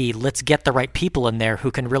needs to be. Let's get the right people in there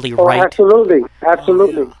who can really write. Absolutely.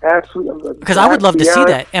 Because I would love to see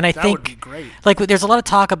that. And I think, would be great. like, there's a lot of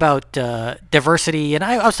talk about diversity. And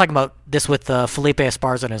I was talking about this with Felipe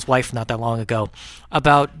Esparza and his wife not that long ago,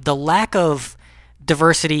 about the lack of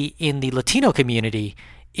diversity in the Latino community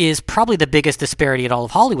is probably the biggest disparity in all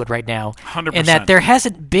of Hollywood right now. 100%. And that there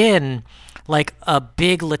hasn't been like a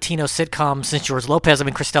big Latino sitcom since George Lopez. I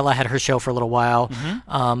mean, Cristela had her show for a little while.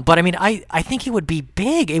 Mm-hmm. But I mean, I think it would be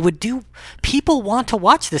big. It would do, people want to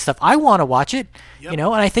watch this stuff. I want to watch it, you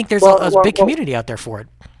know, and I think there's a big community out there for it.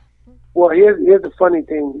 Well, here's the funny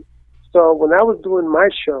thing. So when I was doing my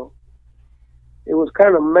show, it was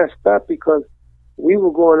kind of messed up because we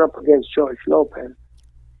were going up against George Lopez.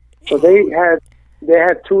 So they had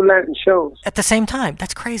 2 Latin shows at the same time.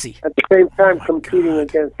 That's crazy. At the same time, competing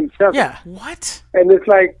against each other. Yeah. What? And it's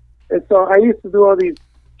like, and so I used to do all these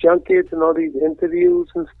junkets and all these interviews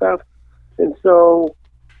and stuff. And so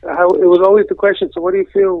it was always the question, so what do you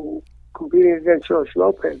feel competing against George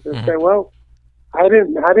Lopez? And say, well, I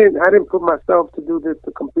didn't put myself to do this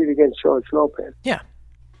to compete against George Lopez. Yeah.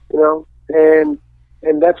 You know,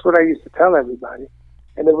 and that's what I used to tell everybody.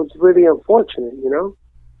 And it was really unfortunate, you know.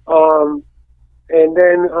 And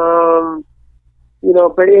then, you know,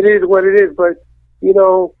 but it is what it is. But, you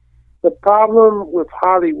know, the problem with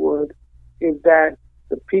Hollywood is that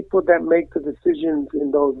the people that make the decisions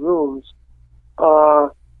in those rooms,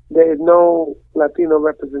 there is no Latino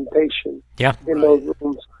representation in those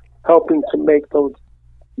rooms helping to make those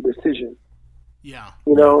decisions. Yeah.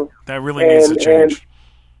 You know? That really needs to change.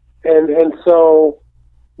 And so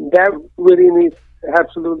that really needs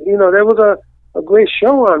absolutely, you know, there was a great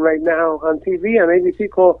show on right now on TV on ABC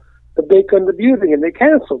called The Baker and the Beauty, and they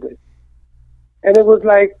canceled it. And it was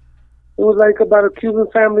like about a Cuban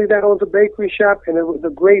family that owns a bakery shop, and it was a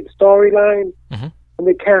great storyline, and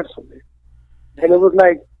they canceled it. And it was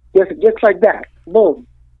like just like that, boom,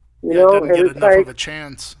 you know. It doesn't and get it's enough like of a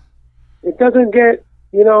chance. it doesn't get,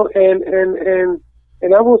 you know, and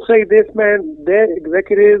and I will say this, man, there are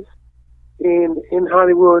executives in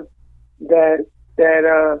Hollywood that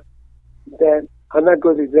are not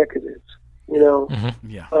good executives, you know. Mm-hmm.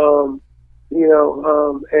 Yeah.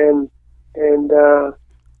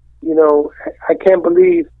 You know, I can't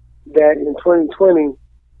believe that in 2020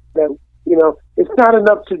 that, you know, it's not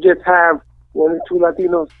enough to just have one or two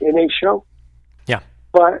Latinos in a show. Yeah.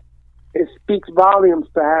 But it speaks volumes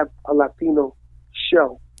to have a Latino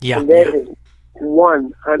show. Yeah. And there is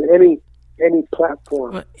one on any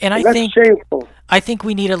platform. And I that's think shameful. I think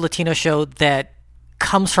we need a Latino show that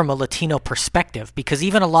comes from a Latino perspective, because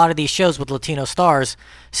even a lot of these shows with Latino stars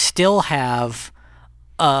still have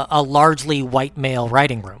a largely white male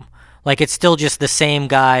writing room. Like, it's still just the same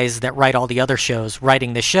guys that write all the other shows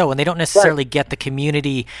writing this show, and they don't necessarily get the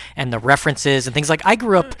community and the references and things. Like, I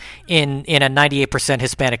grew up in a 98%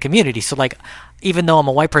 Hispanic community, so, like, even though I'm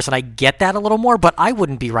a white person, I get that a little more, but I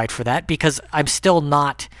wouldn't be right for that because I'm still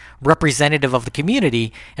not representative of the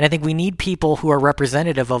community, and I think we need people who are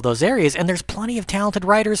representative of those areas, and there's plenty of talented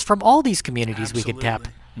writers from all these communities we could tap.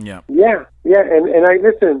 Yeah. Yeah, and I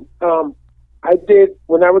listen, I did,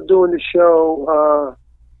 when I was doing the show,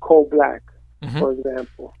 Cold Black, for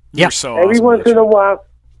example. You're so every awesome, once in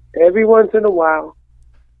a while,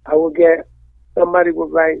 I would get somebody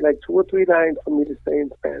would write like 2 or 3 lines for me to say in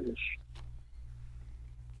Spanish.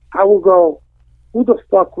 I would go, who the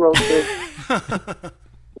fuck wrote this?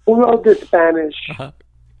 Who wrote this Spanish?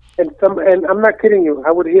 And I'm not kidding you.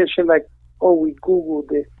 I would hear shit like, "Oh, we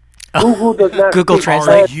Googled it." Google does not. Google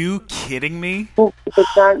Translate. Are you kidding me? Google does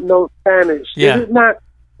not know Spanish. Yeah. This is not,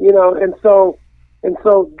 you know, and so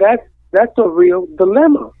that's a real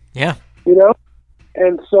dilemma. Yeah. You know,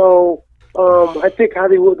 and so I think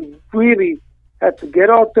Hollywood really had to get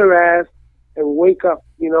off their ass and wake up.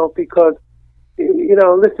 You know, because you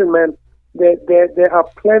know, listen, man, there are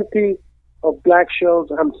plenty of black shows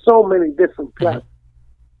on so many different platforms.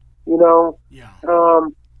 You know,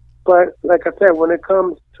 but like I said, when it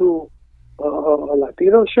comes to a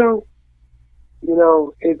Latino show, you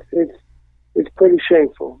know, it's pretty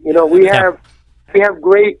shameful. You know, we have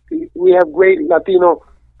great Latino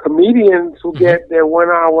comedians who get their 1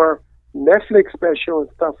 hour Netflix special and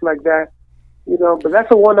stuff like that. You know, but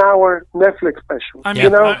that's a 1 hour Netflix special. I mean, you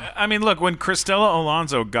know? I mean, look, when Cristela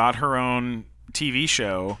Alonso got her own TV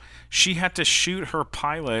show, she had to shoot her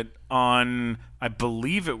pilot on, I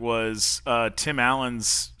believe it was Tim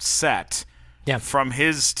Allen's set from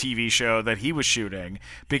his TV show that he was shooting,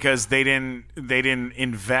 because they didn't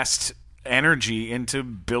invest energy into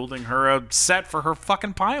building her a set for her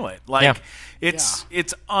fucking pilot. Like, it's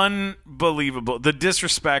unbelievable. The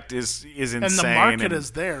disrespect is insane. And the market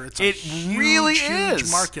is there. It's a huge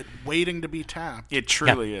market waiting to be tapped. It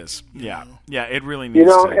truly is. Yeah. Yeah, it really needs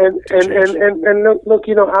and look,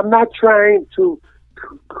 you know, I'm not trying to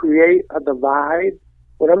create a divide.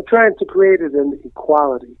 What I'm trying to create is an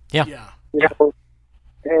equality. Yeah. You know?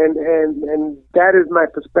 And that is my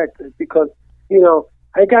perspective, because, you know,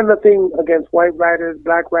 I got nothing against white writers,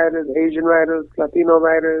 black writers, Asian writers, Latino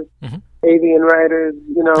writers, Avian writers.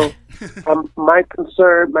 You know, my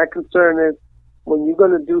concern is when you're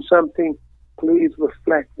going to do something, please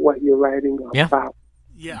reflect what you're writing about.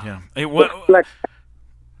 Yeah. Reflect.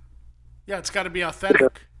 Yeah, it's got to be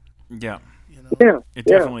authentic. Yeah. You know? Yeah. It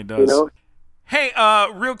definitely does. You know? Hey,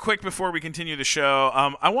 real quick before we continue the show,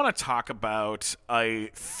 I want to talk about a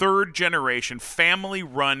third-generation,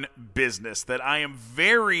 family-run business that I am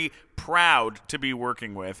very proud to be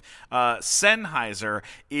working with. Sennheiser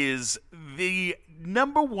is the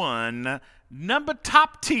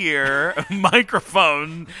top-tier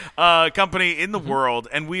microphone company in the world,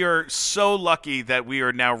 and we are so lucky that we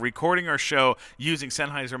are now recording our show using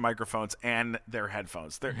Sennheiser microphones and their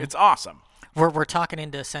headphones. It's awesome. We're talking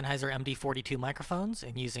into Sennheiser MD42 microphones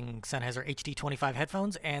and using Sennheiser HD25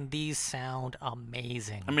 headphones, and these sound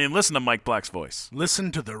amazing. I mean, listen to Mike Black's voice.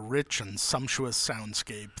 Listen to the rich and sumptuous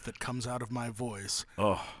soundscape that comes out of my voice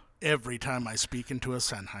every time I speak into a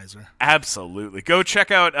Sennheiser. Absolutely. Go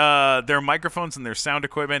check out their microphones and their sound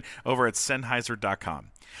equipment over at Sennheiser.com.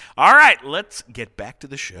 All right, let's get back to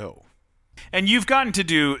the show. And you've gotten to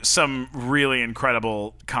do some really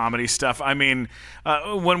incredible comedy stuff. I mean,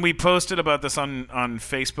 when we posted about this on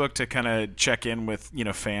Facebook to kind of check in with, you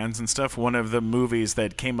know, fans and stuff, one of the movies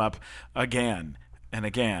that came up again and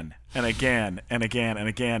again and again and again and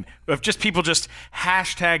again of just people just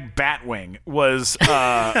hashtag Batwing was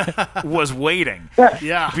waiting.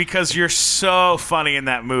 Yeah. Because you're so funny in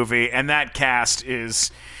that movie, and that cast is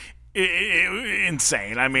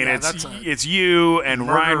insane. I mean, it's you and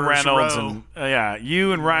Ryan Reynolds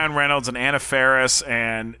you and Ryan Reynolds and Anna Faris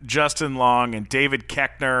and Justin Long and David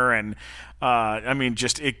Koechner and I mean,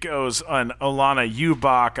 just it goes on. Alana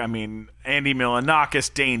Ubach. I mean, Andy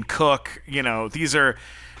Milonakis, Dane Cook. You know, these are.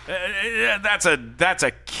 That's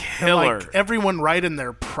a killer. Like everyone right in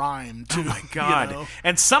their prime, too. Oh my God! You know?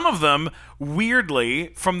 And some of them, weirdly,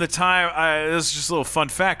 from the time this is just a little fun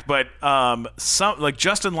fact, but some like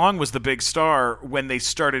Justin Long was the big star when they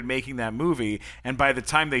started making that movie, and by the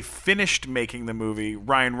time they finished making the movie,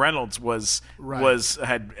 Ryan Reynolds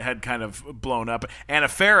had kind of blown up. Anna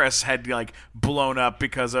Faris had like blown up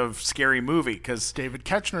because of Scary Movie, because David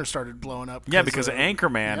Koechner started blowing up. Yeah, because of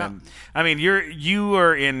Anchorman, and I mean you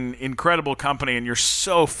are in incredible company, and you're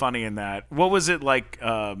so funny in that. What was it like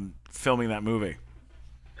filming that movie?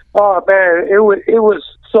 Oh man, it was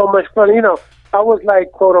so much fun. You know, I was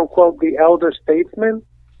like quote unquote the elder statesman,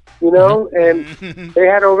 you know, and they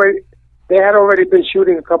had already been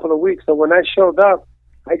shooting a couple of weeks. So when I showed up,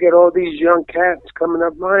 I get all these young cats coming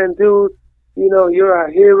up, Ryan, dude, you know, you're our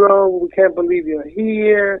hero. We can't believe you're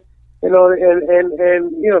here, you know,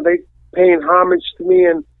 and you know, they paying homage to me,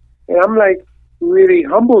 and I'm like really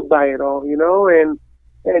humbled by it all, you know, and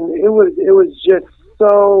it was just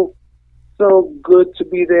so good to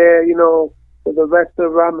be there, you know, with the rest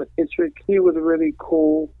of Rob McKittrick. He was really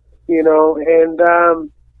cool, you know, and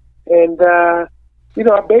you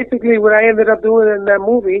know, basically what I ended up doing in that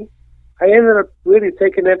movie, I ended up really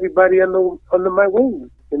taking everybody under my wing,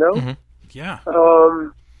 you know. Mm-hmm. Yeah.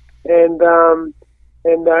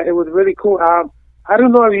 It was really cool. I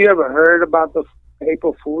don't know if you ever heard about the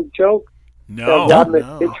April Fool's joke. No.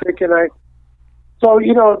 McKittrick and I. So,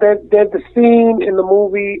 you know, there's the scene in the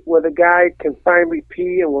movie where the guy can finally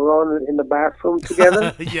pee and we're all in the bathroom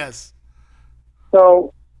together. Yes.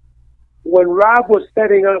 So when Rob was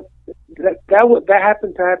setting up, that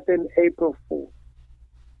happened to have been April Fool.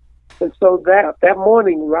 And so that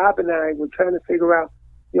morning, Rob and I were trying to figure out,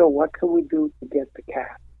 you know, what can we do to get the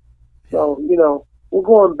cat? So, you know, we're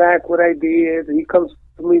going back with ideas. He comes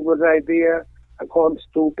to me with an idea. I call him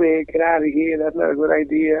stupid. Get out of here. That's not a good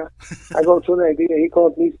idea. I go to an idea. He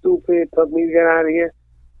calls me stupid. Tells me to get out of here.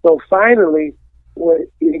 So finally, what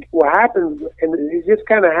happens, and it just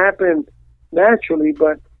kind of happened naturally,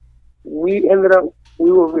 but we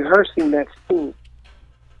were rehearsing that scene.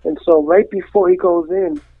 And so right before he goes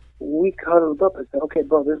in, we cuddled up and said, okay,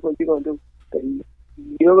 bro, this is what you're going to do.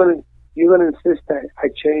 You're gonna insist that I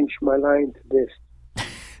change my line to this,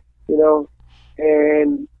 you know,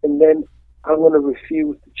 and then I'm gonna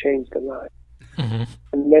refuse to change the line,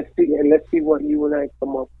 and let's see what you and I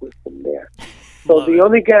come up with from there. So there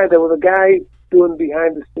was a guy doing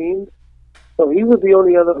behind the scenes, so he was the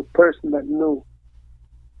only other person that knew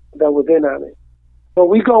that was in on it. So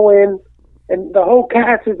we go in, and the whole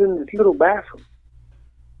cast is in this little bathroom,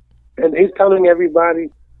 and he's telling everybody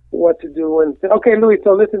what to do, and say, okay, Louis,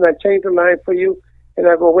 so listen, I changed the line for you. And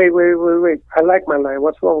I go, wait, I like my line.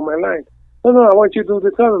 What's wrong with my line? No, I want you to do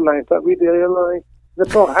this other line. So I read the other line. I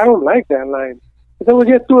said, bro, I don't like that line. I said, well,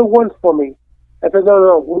 just do it once for me. I said,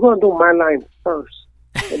 no, we're going to do my line first,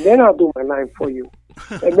 and then I'll do my line for you.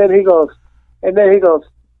 And then he goes,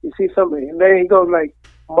 you see something? And then he goes like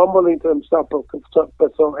mumbling to himself, but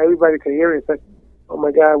so everybody can hear it. It's like, oh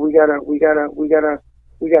my God, we got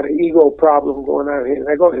an ego problem going on here. And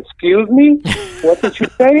I go, excuse me? What did you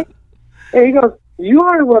say? And he goes, you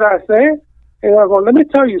heard what I said. And I go, let me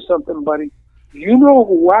tell you something, buddy. You know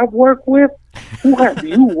who I've worked with? Who have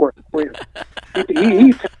you worked with?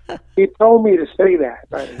 He told me to say that.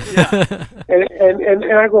 Right? Yeah.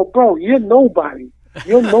 And I go, bro, you're nobody.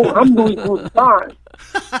 I'm Louis Guzmán.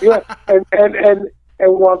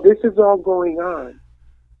 And while this is all going on,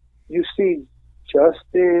 you see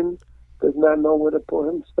Justin does not know where to put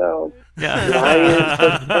himself. Yeah.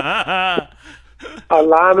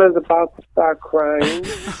 Alana's about to start crying.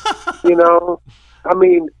 You know, I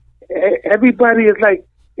mean, everybody is like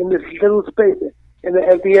in this little space. And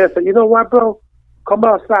at the end, I said, you know what, bro? Come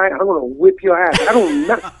outside. I'm gonna whip your ass. I don't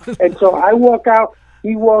know. And so I walk out.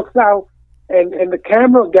 He walks out, and the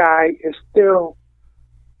camera guy is still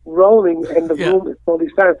rolling, and the room is totally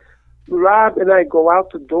silent. Rob and I go out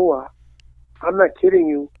the door. I'm not kidding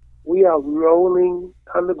you. We are rolling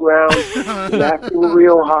on the ground, laughing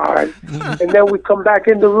real hard. And then we come back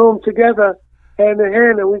in the room together, hand in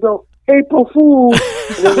hand, and we go, April Fool. And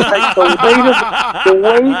it was like the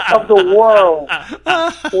weight of the world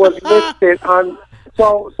was lifted on.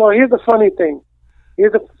 So here's the funny thing.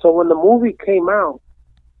 So when the movie came out,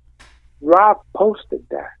 Rob posted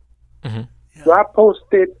that. Mm-hmm. Yeah. Rob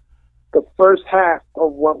posted the first half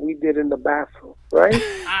of what we did in the bathroom, right?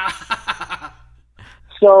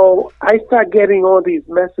 So I start getting all these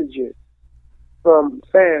messages from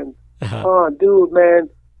fans. Oh, dude, man,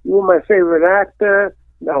 you're my favorite actor.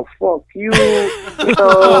 Now fuck you.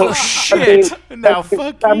 Oh shit! Fuck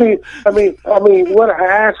you. I mean, what an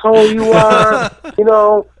asshole you are.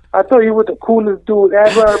 I thought you were the coolest dude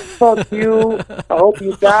ever. Fuck you. I hope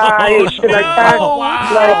you die and shit like that.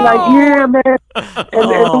 Wow. Like, yeah, man. And it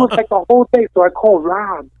was like a whole thing. So I called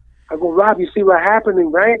Rob. I go, Rob, you see what's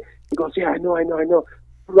happening, right? He goes, yeah, I know.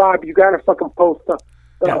 Rob, you gotta fucking post up.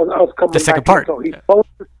 I was coming the second back part. So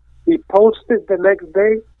he posted the next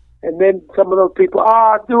day, and then some of those people,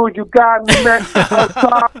 dude, you got me, man. I'm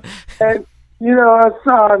sorry. And I'm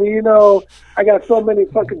sorry. I got so many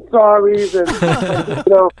fucking sorries, and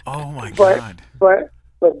Oh my god. But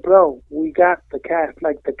bro, we got the cast.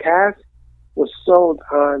 Like the cast was sold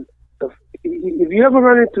on the. If you ever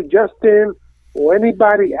run into Justin or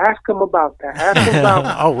anybody, ask them about that. Ask them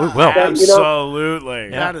about. Oh, we will.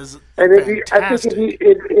 Absolutely. That is And I think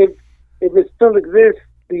if it still exists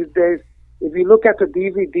these days, if you look at the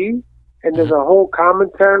DVD and there's a whole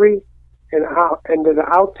commentary and there's an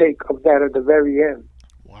outtake of that at the very end.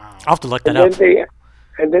 wow. I'll have to look that up.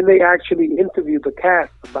 And then they actually interviewed the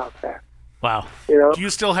cast about that. Wow. Do you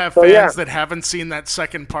still have fans that haven't seen that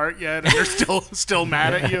second part yet and they're still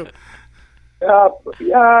mad at you? No,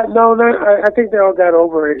 I think they all got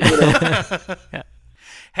over it. Yeah.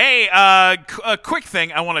 Hey, a quick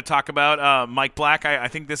thing I want to talk about, Mike Black. I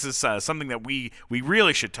think this is something that we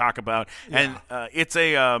really should talk about, and it's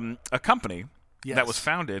a company that was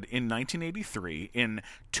founded in 1983 in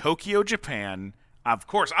Tokyo, Japan. Of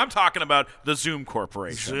course, I'm talking about the Zoom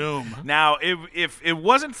Corporation. Zoom. Now, if it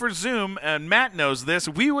wasn't for Zoom, and Matt knows this,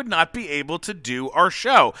 we would not be able to do our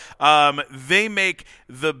show. They make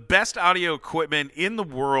the best audio equipment in the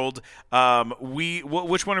world.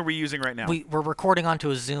 Which one are we using right now? We're recording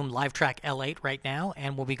onto a Zoom LiveTrack L8 right now,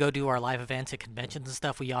 and when we go do our live events at conventions and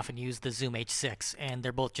stuff, we often use the Zoom H6, and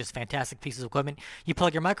they're both just fantastic pieces of equipment. You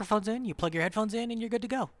plug your microphones in, you plug your headphones in, and you're good to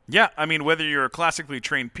go. Yeah, I mean, whether you're a classically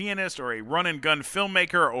trained pianist or a run-and-gun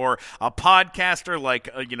filmmaker or a podcaster like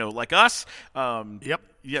us. Yep.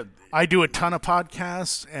 Yeah. I do a ton of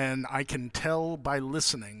podcasts, and I can tell by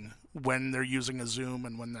listening when they're using a Zoom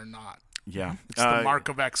and when they're not. Yeah, it's the mark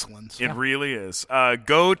of excellence. It really is.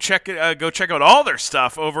 Go check it. Go check out all their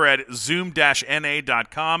stuff over at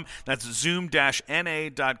zoom-na.com. That's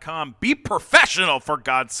zoom-na.com. Be professional, for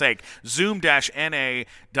God's sake.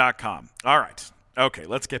 Zoom-na.com. All right. Okay,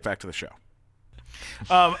 let's get back to the show.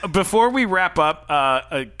 Before we wrap up,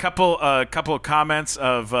 a couple of comments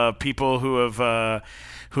of people who have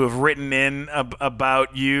written in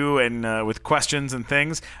about you and with questions and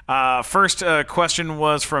things. First question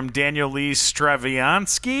was from Daniel Lee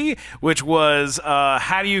Straviansky, which was,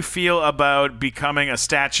 how do you feel about becoming a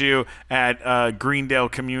statue at Greendale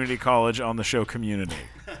Community College on the show Community?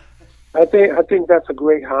 I think that's a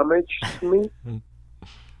great homage to me.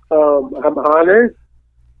 I'm honored.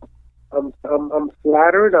 I'm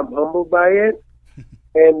flattered. I'm humbled by it,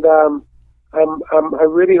 and I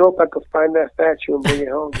really hope I could find that statue and bring it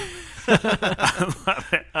home.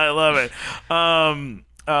 I love it.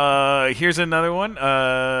 Here's another one.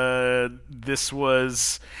 This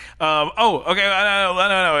was. Okay. No. All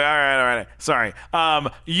right. Sorry.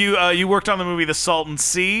 You worked on the movie The Salton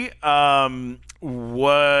Sea.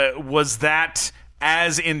 Was that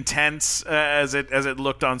as intense as it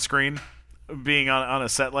looked on screen? Being on a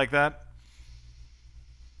set like that?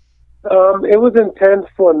 It was intense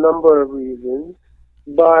for a number of reasons,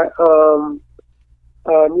 but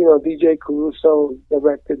DJ Caruso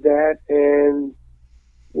directed that, and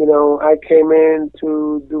I came in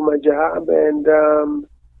to do my job and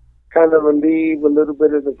kind of relieve a little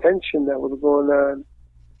bit of the tension that was going on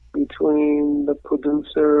between the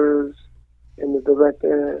producers and the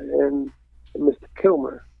director and Mr.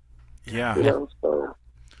 Kilmer. Yeah. So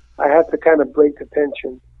I had to kind of break the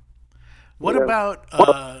tension. What about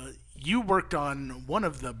you worked on one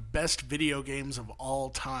of the best video games of all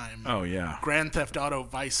time? Oh yeah, Grand Theft Auto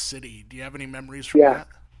Vice City. Do you have any memories from that?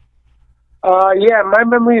 My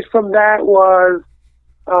memories from that was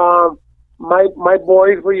my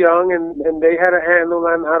boys were young and they had a handle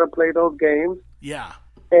on how to play those games. Yeah.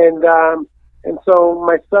 And so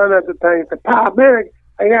my son at the time said, "Pop, man,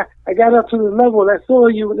 I got up to the level. I saw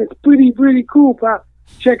you, and it's pretty cool, Pop.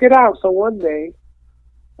 Check it out." So one day,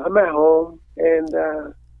 I'm at home and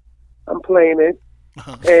I'm playing it,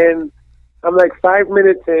 and I'm like 5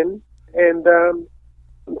 minutes in, and I'm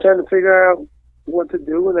trying to figure out what to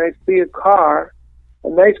do, and I see a car a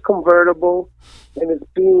nice convertible, and it's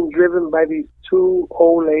being driven by these two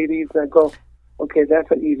old ladies. And I go, okay, that's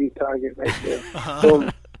an easy target right there.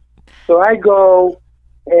 So I go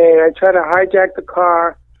and I try to hijack the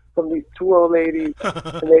car from these two old ladies,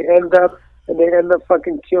 and they end up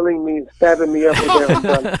fucking killing me and stabbing me up with their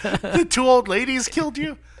umbrella. The two old ladies killed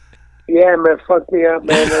you? Yeah, man, fucked me up,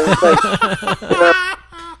 man. It was like,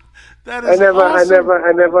 that is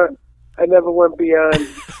awesome. I never went beyond.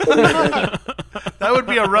 That would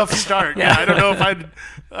be a rough start. Yeah, I don't know if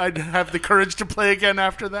I'd have the courage to play again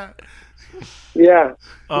after that. Yeah.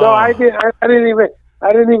 No, I didn't even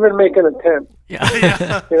make an attempt.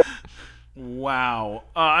 Yeah. Wow.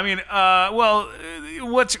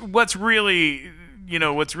 What's really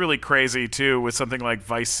crazy too with something like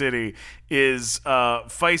Vice City is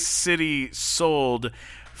Vice City sold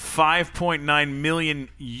 5.9 million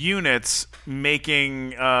units,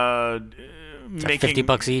 making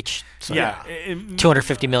 $50 each. So yeah,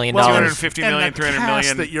 $250 million. $250 million, and the $300 cast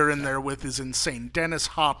million. that you're in there with is insane. Dennis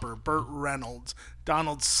Hopper, Burt Reynolds,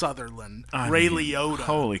 Donald Sutherland, Ray Liotta.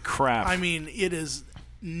 Holy crap! I mean, it is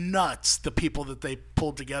nuts, the people that they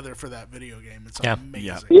pulled together for that video game. It's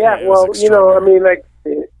amazing. Yeah, well, I mean, like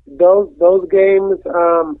those games,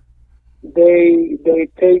 they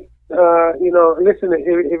take, listen,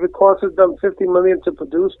 if it costs them $50 million to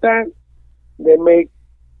produce that, they make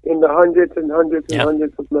in the hundreds and hundreds and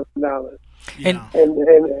hundreds of millions of dollars. Yeah. And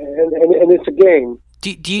it's a game.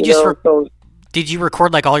 Do you did you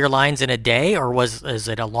record like all your lines in a day, or is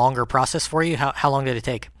it a longer process for you? How long did it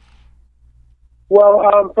take?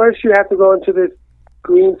 Well, first you have to go into this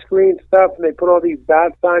green screen stuff, and they put all these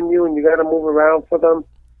dots on you, and you got to move around for them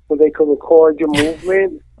so they can record your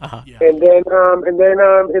movement. Yeah. And then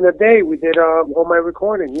in a day we did all my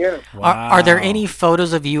recording. Yeah. Wow. Are there any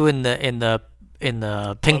photos of you in the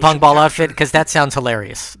ping pong ball outfit? Because that sounds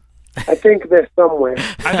hilarious. I think they're somewhere.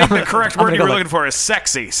 I think the correct word you were looking for is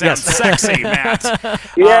sexy. Sounds sexy, Matt.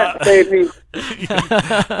 Yes, baby.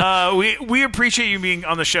 We appreciate you being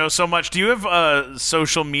on the show so much. Do you have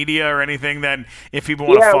social media or anything that if people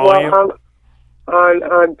want to follow you?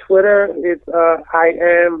 On Twitter, it's I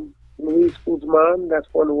am Luis Guzmán. That's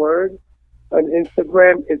one word. On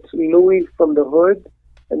Instagram, it's Louis from the Hood,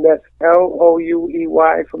 and that's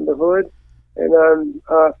Louey from the Hood. And on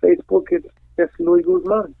Facebook, it's just Louis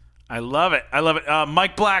Guzmán. I love it.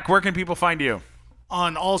 Mike Black, where can people find you?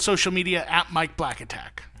 On all social media at Mike Black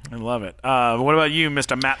Attack. I love it. What about you,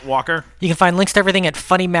 Mr. Matt Walker? You can find links to everything at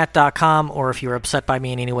funnymatt.com, or if you're upset by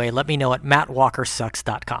me in any way, let me know at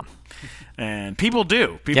mattwalkersucks.com. And people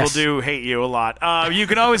do. People do hate you a lot. You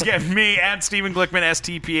can always get me at Stephen Glickman,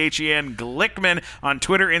 STPHEN Glickman, on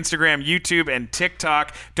Twitter, Instagram, YouTube, and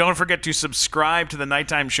TikTok. Don't forget to subscribe to the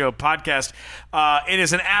Nighttime Show podcast. It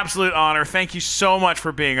is an absolute honor. Thank you so much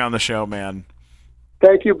for being on the show, man.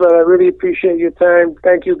 Thank you, brother. I really appreciate your time.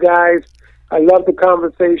 Thank you, guys. I love the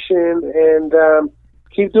conversation, and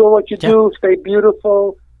keep doing what you do. Stay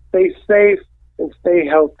beautiful, stay safe, and stay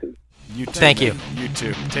healthy. You too. Thank you. You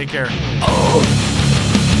too. Take care. Oh.